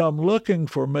they come looking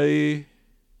for me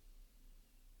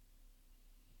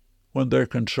when they're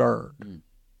concerned?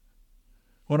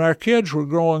 When our kids were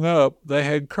growing up, they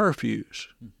had curfews.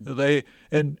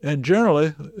 And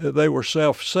generally they were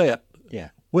self-set. Yeah.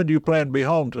 When do you plan to be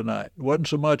home tonight? It wasn't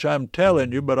so much I'm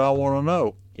telling you, but I want to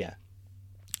know. Yeah.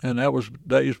 And that was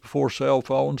days before cell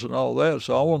phones and all that,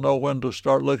 so I want to know when to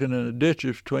start looking in the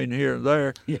ditches between here and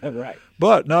there. Yeah, right.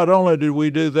 But not only did we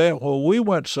do that, when we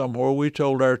went somewhere, we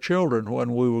told our children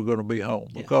when we were going to be home,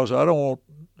 because I don't want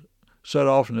to set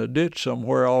off in the ditch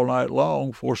somewhere all night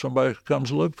long before somebody comes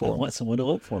to look for me. I want someone to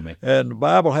look for me. And the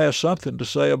Bible has something to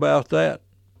say about that.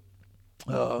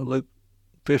 Luke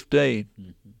 15.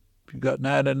 If you've got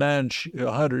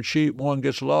 100 sheep, one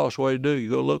gets lost, what do? You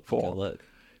go look for them. Look.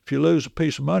 If you lose a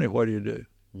piece of money, what do?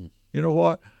 You know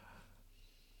what?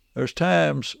 There's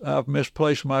times I've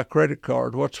misplaced my credit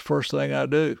card. What's the first thing I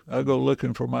do? I go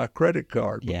looking for my credit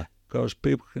card. Yeah. Because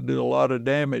people can do a lot of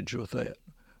damage with that.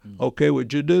 Okay,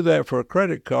 would you do that for a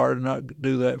credit card and not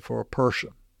do that for a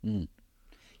person? You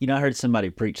know, I heard somebody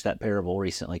preach that parable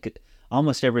recently.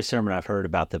 Almost every sermon I've heard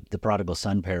about the prodigal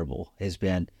son parable has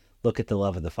been, look at the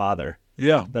love of the Father.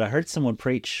 Yeah. But I heard someone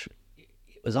preach,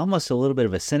 it was almost a little bit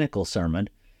of a cynical sermon,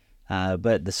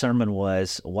 but the sermon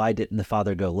was, why didn't the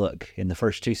Father go look? In the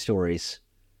first 2 stories,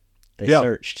 they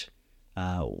searched.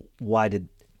 Why didn't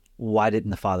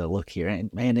the Father look here?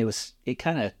 And man, it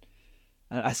kind of,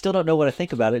 I still don't know what I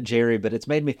think about it, Jerry, but it's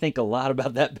made me think a lot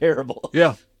about that parable.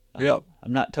 Yeah, yeah.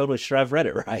 I'm not totally sure I've read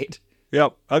it right.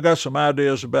 Yep, I got some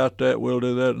ideas about that. We'll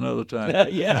do that another time.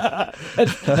 Yeah,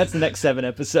 that's the next 7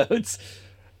 episodes.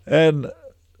 And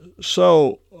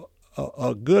so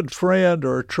a good friend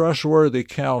or a trustworthy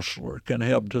counselor can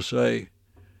help to say,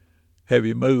 have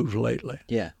you moved lately?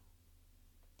 Yeah.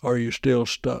 Or are you still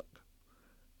stuck?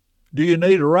 Do you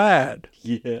need a ride?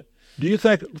 Yeah. Do you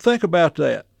think about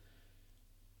that?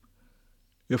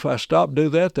 If I stop and do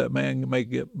that, that man may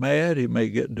get mad. He may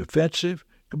get defensive.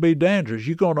 It could be dangerous.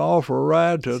 You're going to offer a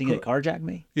ride to... Is he going to carjack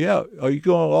me? Yeah. Are you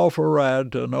going to offer a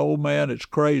ride to an old man that's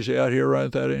crazy out here running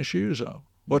without any shoes on?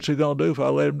 What's he going to do if I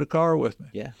let him in the car with me?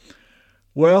 Yeah.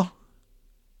 Well,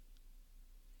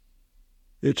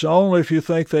 it's only if you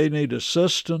think they need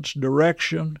assistance,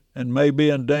 direction, and may be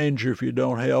in danger if you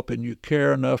don't help and you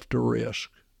care enough to risk.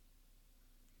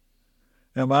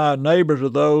 Am I a neighbor to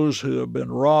those who have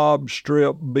been robbed,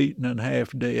 stripped, beaten, and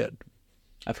half dead?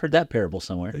 I've heard that parable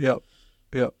somewhere. Yep.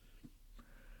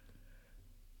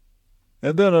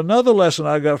 And then another lesson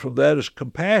I got from that is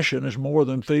compassion is more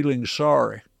than feeling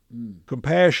sorry.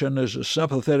 Compassion is a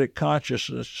sympathetic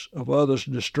consciousness of others'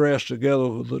 distress together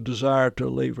with the desire to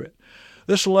alleviate it.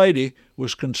 This lady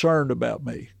was concerned about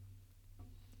me.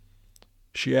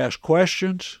 She asked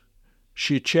questions.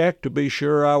 She checked to be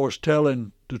sure I was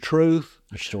telling the truth.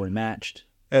 Her story matched.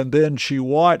 And then she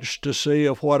watched to see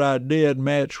if what I did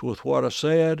matched with what I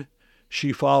said.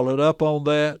 She followed up on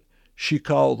that. She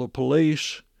called the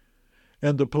police.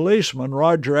 And the policeman,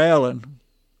 Roger Allen,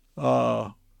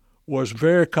 was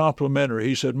very complimentary.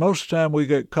 He said, most of the time we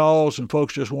get calls and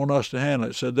folks just want us to handle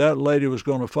it. Said that lady was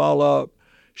going to follow up.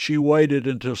 She waited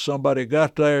until somebody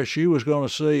got there. She was going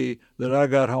to see that I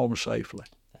got home safely.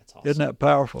 That's awesome. Isn't that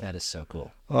powerful? That is so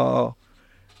cool.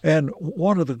 And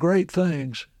one of the great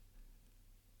things,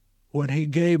 when he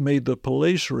gave me the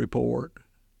police report,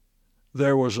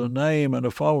 there was a name and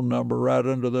a phone number right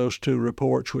under those two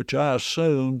reports, which I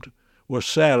assumed was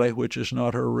Sally, which is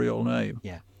not her real name.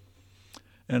 Yeah.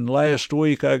 And last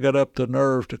week I got up the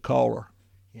nerve to call her.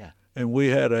 Yeah. And we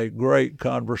had a great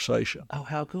conversation. Oh,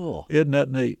 how cool. Isn't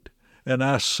that neat? And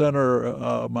I sent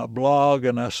her my blog,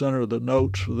 and I sent her the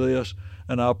notes for this,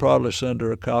 and I'll probably send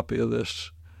her a copy of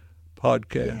this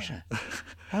podcast. Yeah.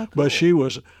 How cool.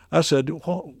 But I said,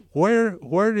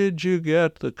 where did you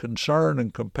get the concern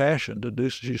and compassion to do?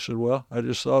 She said, well, I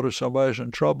just thought if somebody's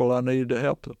in trouble, I needed to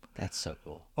help them. That's so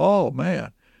cool. Oh,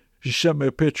 man. She sent me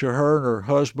a picture of her and her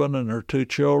husband and her two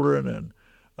children, and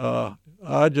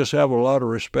I just have a lot of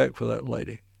respect for that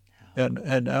lady.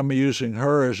 And I'm using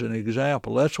her as an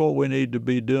example. That's what we need to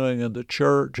be doing in the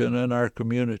church and in our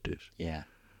communities. Yeah.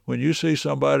 When you see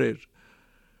somebody.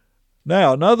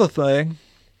 Now, another thing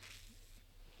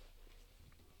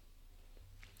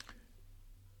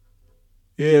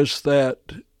is that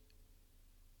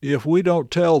if we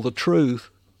don't tell the truth,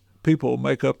 people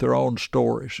make up their own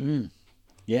stories.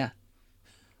 Yeah.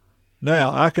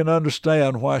 Now, I can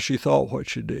understand why she thought what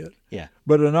she did. Yeah.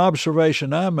 But an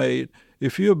observation I made,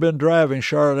 if you have been driving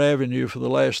Charlotte Avenue for the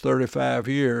last 35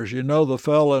 years, you know the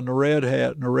fellow in the red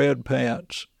hat and the red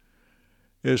pants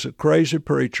is a crazy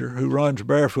preacher who runs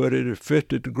barefooted at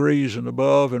 50 degrees and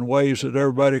above and waves at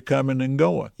everybody coming and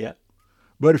going. Yeah.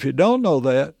 But if you don't know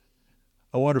that,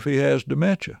 I wonder if he has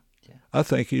dementia. Yeah. I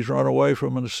think he's run away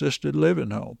from an assisted living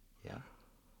home. Yeah.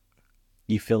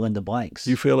 You fill in the blanks.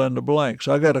 You fill in the blanks.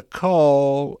 I got a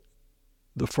call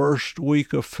the first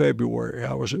week of February.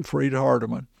 I was at Freed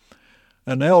Hardeman.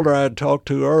 An elder I had talked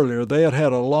to earlier, they had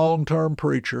had a long-term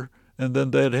preacher, and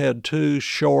then they'd had two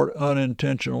short,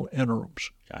 unintentional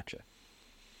interims. Gotcha.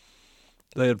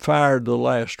 They had fired the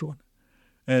last one.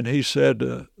 And he said,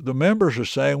 the members are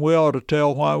saying we ought to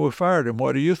tell why we fired him.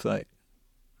 What do you think?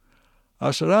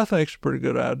 I said, I think it's a pretty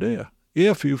good idea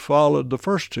if you followed the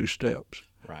first two steps.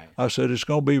 Right. I said, it's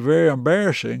going to be very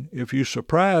embarrassing if you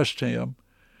surprised him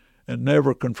and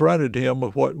never confronted him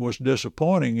with what was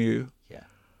disappointing you. Yeah.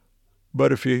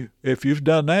 But if you've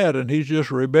done that and he's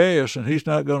just rebellious and he's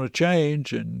not going to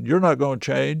change and you're not going to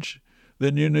change,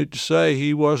 then you need to say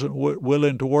he wasn't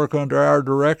willing to work under our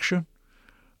direction,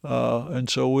 and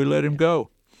so we let him go.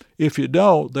 If you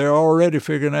don't, they're already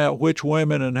figuring out which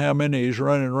women and how many he's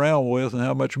running around with and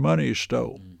how much money he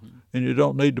stole. Mm-hmm. And you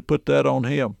don't need to put that on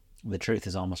him. The truth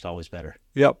is almost always better.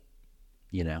 Yep.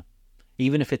 You know,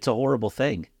 even if it's a horrible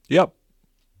thing. Yep.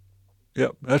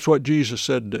 That's what Jesus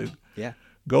said to do. Yeah.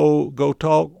 Go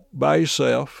talk by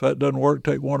yourself. If that doesn't work,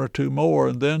 take one or two more,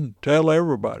 and then tell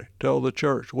everybody. Tell the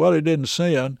church. Well, he didn't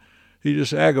sin. He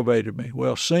just aggravated me.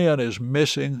 Well, sin is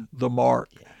missing the mark.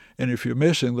 Yeah. And if you're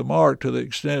missing the mark to the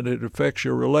extent it affects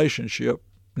your relationship,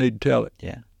 you need to tell it.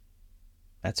 Yeah.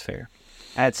 That's fair.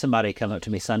 I had somebody come up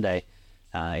to me Sunday,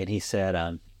 and he said,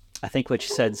 I think what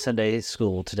you said in Sunday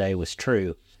school today was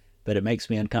true, but it makes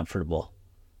me uncomfortable.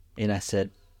 And I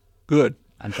said, good.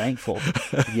 I'm thankful.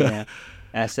 Yeah.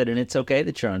 And I said, and it's okay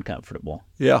that you're uncomfortable.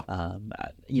 Yeah.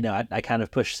 I kind of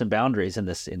pushed some boundaries in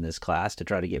this class to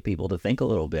try to get people to think a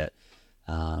little bit.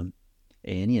 And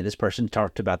this person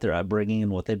talked about their upbringing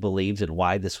and what they believed and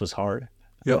why this was hard.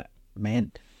 Yep.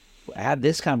 Man, have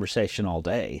this conversation all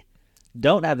day.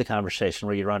 Don't have the conversation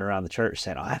where you run around the church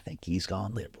saying, "Oh, I think he's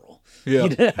gone liberal." Yeah.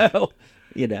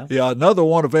 You know. Yeah. Another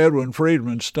one of Edwin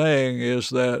Friedman's saying is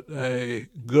that a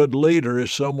good leader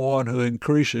is someone who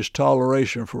increases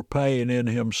toleration for pain in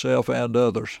himself and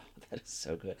others. That is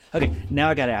so good. Okay, now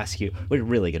I got to ask you. We're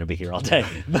really going to be here all day,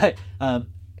 but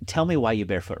tell me why you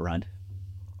barefoot run.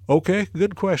 Okay,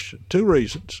 good question. 2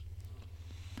 reasons.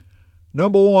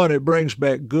 Number one, it brings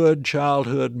back good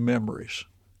childhood memories.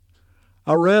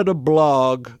 I read a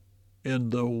blog in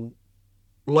the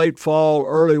late fall,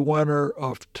 early winter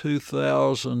of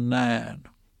 2009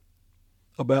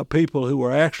 about people who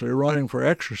were actually running for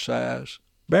exercise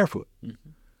barefoot. Mm-hmm.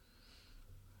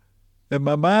 And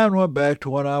my mind went back to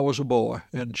when I was a boy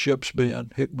in Ships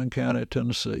Bend, Hickman County,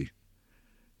 Tennessee.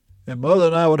 And Mother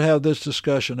and I would have this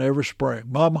discussion every spring.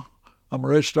 Mama, I'm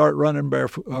ready to start running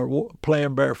barefoot or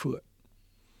playing barefoot.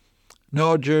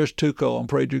 No, Jerry, it's too cold. I'm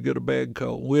afraid you'll get a bad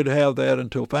cold. We'd have that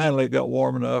until finally it got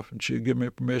warm enough, and she'd give me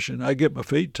permission. I'd get my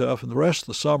feet tough, and the rest of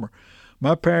the summer,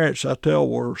 my parents, I tell,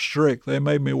 were strict. They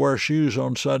made me wear shoes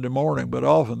on Sunday morning, but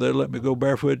often they'd let me go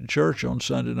barefoot to church on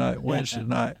Sunday night, Wednesday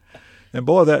night. And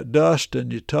boy, that dust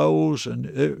in your toes, and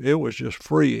it was just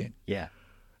freeing. Yeah.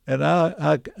 And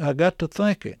I got to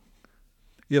thinking,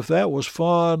 if that was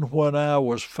fun when I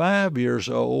was 5 years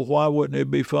old, why wouldn't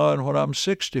it be fun when I'm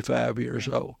 65 years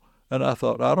old? And I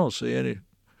thought, I don't see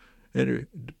any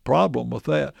problem with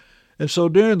that. And so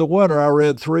during the winter, I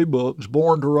read 3 books,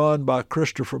 Born to Run by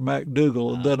Christopher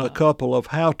McDougall, and then a couple of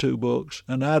how-to books.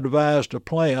 And I devised a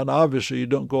plan. Obviously, you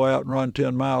don't go out and run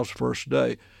 10 miles first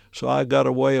day. So I got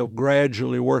a way of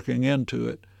gradually working into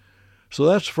it. So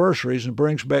that's the first reason. It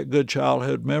brings back good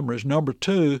childhood memories. Number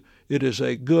 2, it is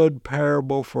a good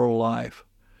parable for life.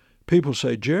 People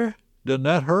say, Jerry, doesn't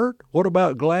that hurt? What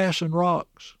about glass and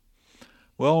rocks?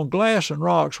 Well, on glass and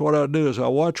rocks, what I do is I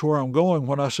watch where I'm going.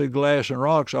 When I see glass and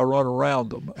rocks, I run around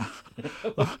them.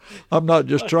 I'm not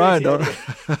just trying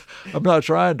to. I'm not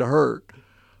trying to hurt.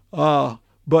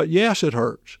 But yes, it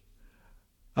hurts.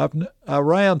 I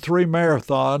ran 3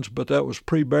 marathons, but that was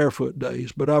pre-barefoot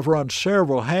days. But I've run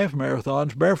several half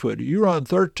marathons barefoot. You run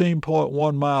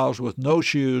 13.1 miles with no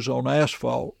shoes on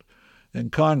asphalt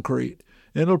and concrete,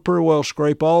 and it'll pretty well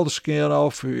scrape all the skin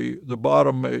off the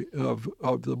bottom of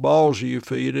the balls of your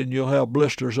feet, and you'll have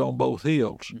blisters on both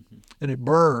heels. Mm-hmm. And it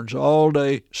burns all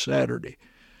day Saturday.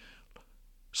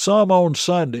 Some on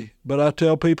Sunday, but I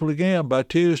tell people again, by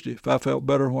Tuesday, if I felt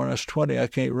better when I was 20, I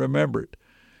can't remember it.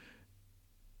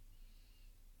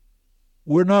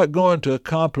 We're not going to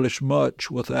accomplish much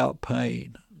without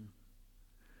pain.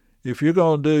 If you're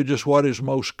going to do just what is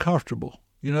most comfortable,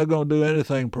 you're not going to do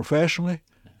anything professionally,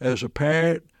 as a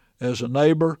parent, as a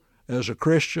neighbor, as a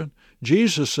Christian.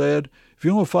 Jesus said, if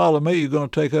you want to follow me, you're going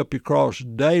to take up your cross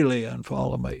daily and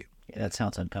follow me. Yeah, that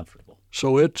sounds uncomfortable.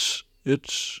 So it's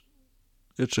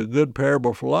a good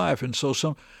parable for life. And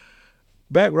so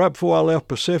back right before I left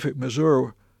Pacific,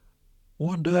 Missouri,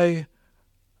 one day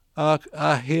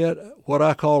I hit what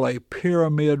I call a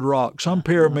pyramid rock. Some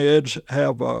pyramids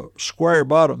have a square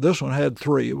bottom. This one had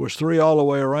 3. It was 3 all the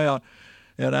way around,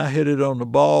 and I hit it on the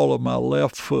ball of my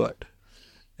left foot.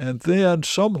 And then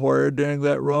somewhere during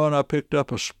that run, I picked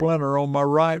up a splinter on my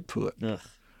right foot. Ugh.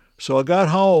 So I got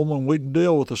home, and we can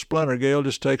deal with the splinter. Gail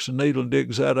just takes a needle and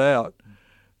digs that out.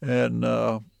 And,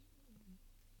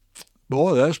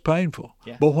 boy, that's painful.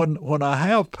 Yeah. But when I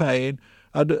have pain,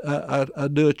 I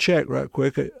do a check right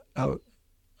quick.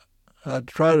 I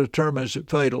try to determine, is it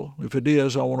fatal? If it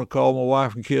is, I want to call my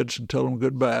wife and kids and tell them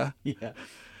goodbye. Yeah.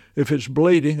 If it's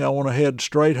bleeding, I want to head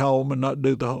straight home and not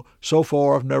do the whole. So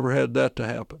far, I've never had that to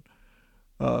happen.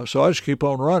 So I just keep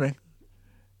on running.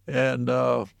 And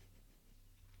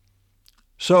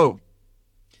so.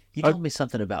 You told me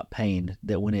something about pain,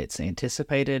 that when it's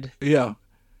anticipated. Yeah.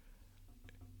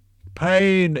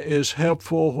 Pain is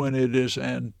helpful when it is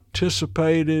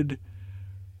anticipated,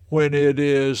 when it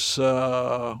is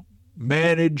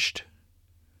managed,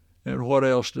 and what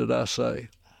else did I say?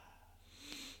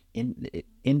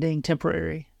 Ending,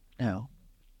 temporary? No.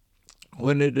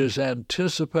 When it is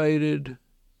anticipated,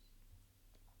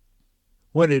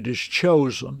 when it is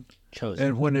chosen,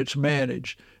 and when it's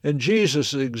managed. And Jesus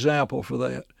is an example for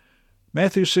that.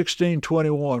 Matthew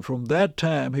 16:21, from that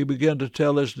time he began to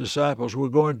tell his disciples, we're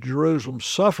going to Jerusalem,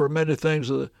 suffer many things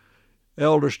of the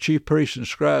elders, chief priests, and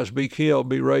scribes, be killed,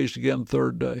 be raised again the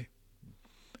 3rd day.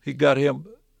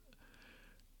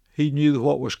 He knew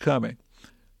what was coming.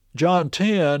 John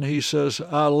 10, he says,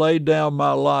 I laid down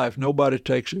my life. Nobody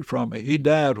takes it from me. He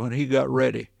died when he got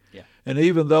ready. Yeah. And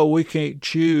even though we can't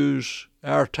choose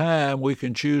our time, we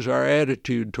can choose our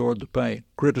attitude toward the pain,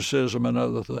 criticism, and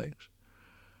other things.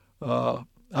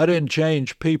 I didn't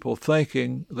change people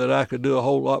thinking that I could do a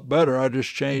whole lot better. I just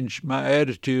changed my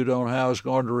attitude on how I was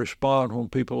going to respond when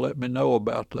people let me know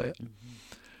about that. Mm-hmm.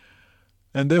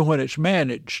 And then when it's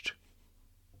managed,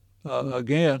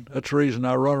 again, that's the reason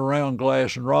I run around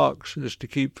glass and rocks, is to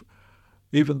keep,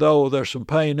 even though there's some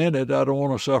pain in it, I don't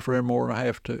want to suffer any more than I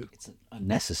have to. It's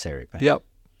unnecessary pain. Yep.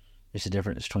 There's a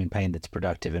difference between pain that's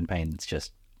productive and pain that's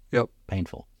just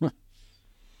painful.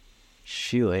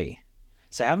 Shooey.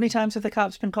 So how many times have the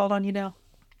cops been called on you now?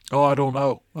 Oh, I don't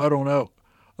know.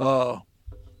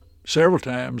 Several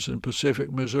times in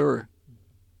Pacific, Missouri.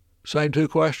 Same 2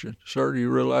 questions. Sir, do you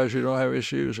realize you don't have your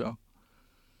shoes on?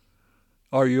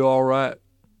 Are you all right?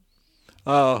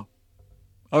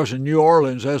 I was in New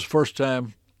Orleans. That's the first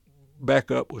time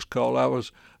backup was called. I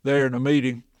was there in a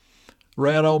meeting.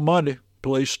 Ran on Monday.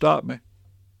 Police stopped me.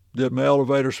 Did my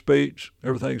elevator speech.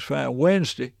 Everything's fine.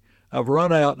 Wednesday, I've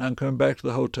run out and I'm coming back to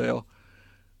the hotel.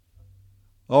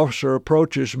 Officer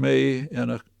approaches me in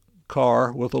a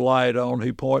car with a light on.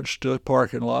 He points to the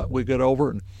parking lot. We get over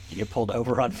and You get pulled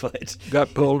over on foot.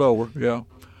 got pulled over, yeah.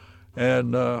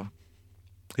 And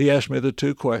he asked me the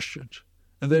 2 questions.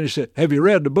 And then he said, have you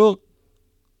read the book?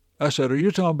 I said, are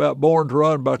you talking about Born to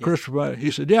Run by Christopher McDougall?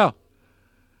 He said, yeah.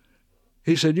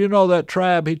 He said, you know that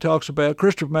tribe he talks about?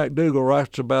 Christopher McDougall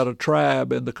writes about a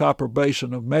tribe in the Copper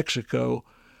Basin of Mexico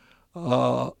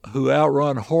who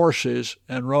outrun horses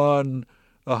and run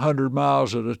 100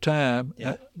 miles at a time.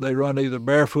 Yeah. They run either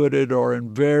barefooted or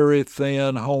in very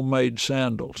thin homemade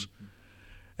sandals. Mm-hmm.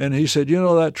 And he said, you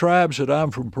know that tribe? I said,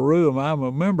 I'm from Peru, and I'm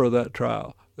a member of that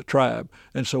tribe.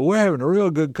 And so we're having a real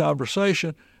good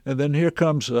conversation, and then here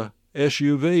comes a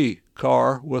SUV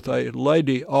car with a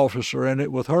lady officer in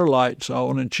it with her lights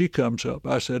on, and she comes up.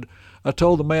 I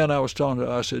told the man I was talking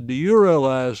to, I said, do you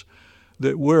realize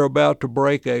that we're about to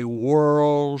break a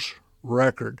world's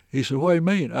record? He said, what do you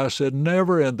mean? I said,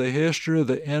 never in the history of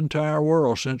the entire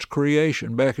world since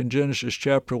creation, back in Genesis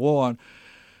chapter 1,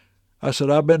 I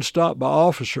said, I've been stopped by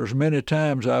officers many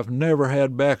times. I've never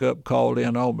had backup called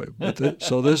in on me.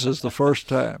 So this is the first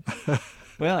time.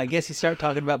 Well, I guess you start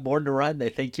talking about Born to Run, they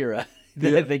think you're a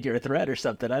threat or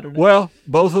something. I don't know. Well,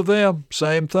 both of them,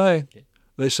 same thing.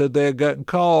 They said they had gotten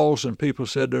calls, and people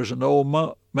said there's an old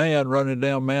man running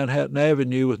down Manhattan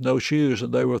Avenue with no shoes,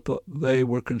 and they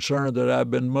were concerned that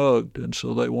I'd been mugged, and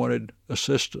so they wanted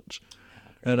assistance.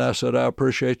 And I said, I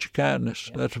appreciate your kindness.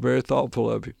 Yeah. That's very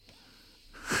thoughtful of you.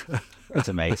 That's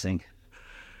amazing.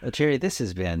 Well, Jerry, this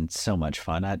has been so much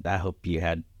fun. I hope you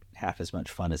had half as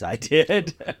much fun as I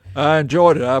did. I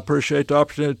enjoyed it. I appreciate the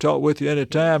opportunity to talk with you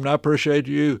anytime, and I appreciate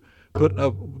you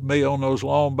putting me on those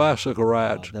long bicycle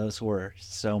rides. Oh, those were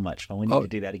so much fun. We need to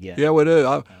do that again. Yeah, we do.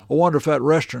 I wonder if that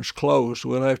restaurant's closed.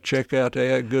 We'll have to check out. They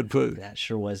had good food. That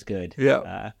sure was good.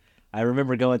 Yeah. I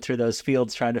remember going through those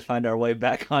fields trying to find our way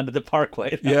back onto the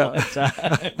parkway that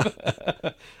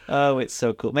time. Oh, it's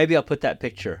so cool. Maybe I'll put that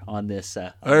picture on this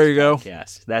there you go.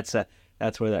 Podcast.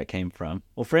 That's where that came from.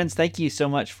 Well, friends, thank you so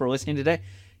much for listening today.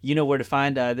 You know where to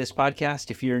find this podcast.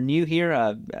 If you're new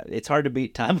here, it's hard to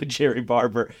beat Time with Jerrie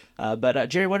Barber. But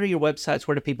Jerry, what are your websites?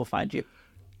 Where do people find you?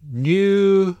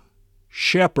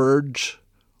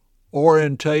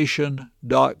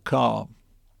 NewShepherdsOrientation.com.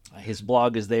 His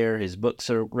blog is there. His books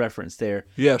are referenced there.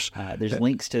 Yes. There's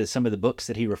links to some of the books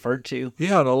that he referred to.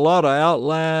 Yeah, and a lot of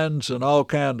outlines and all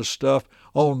kinds of stuff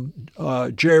on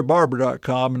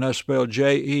JerrieBarber.com, and that's spelled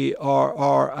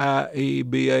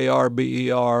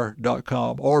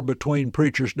JerrieBarber.com, or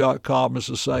BetweenPreachers.com is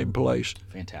the same place.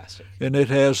 Fantastic. And it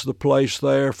has the place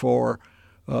there for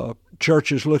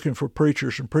churches looking for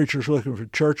preachers and preachers looking for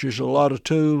churches, a lot of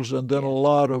tools, and then a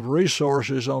lot of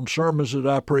resources on sermons that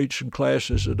I preach and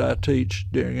classes that I teach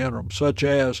during interim, such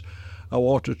as I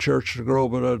want the church to grow,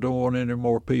 but I don't want any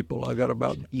more people. I got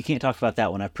about... You can't talk about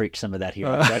that when I preach some of that here.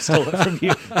 I stole it from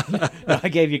you. No, I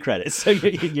gave you credit, so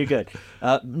you're good.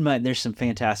 Man, there's some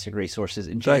fantastic resources.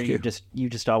 And Jerry, Thank you.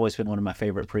 You've just always been one of my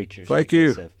favorite preachers. Thank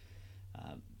you.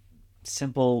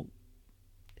 Simple...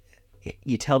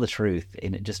 You tell the truth,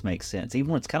 and it just makes sense,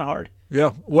 even when it's kind of hard.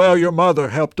 Yeah. Well, your mother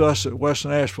helped us at West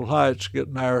Nashville Heights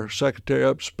getting our secretary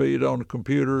up to speed on the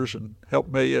computers and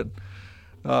helped me. And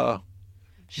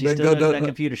she's still doing that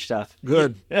computer stuff.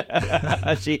 Good.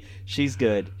 She's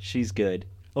good. She's good.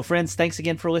 Well, friends, thanks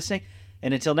again for listening.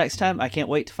 And until next time, I can't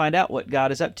wait to find out what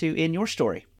God is up to in your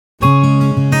story.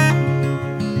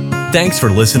 Thanks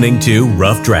for listening to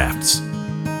Rough Drafts.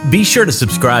 Be sure to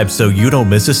subscribe so you don't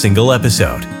miss a single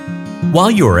episode.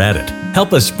 While you are at it,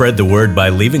 help us spread the word by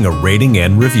leaving a rating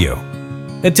and review.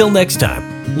 Until next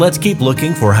time, let's keep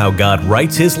looking for how God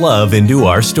writes His love into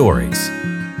our stories.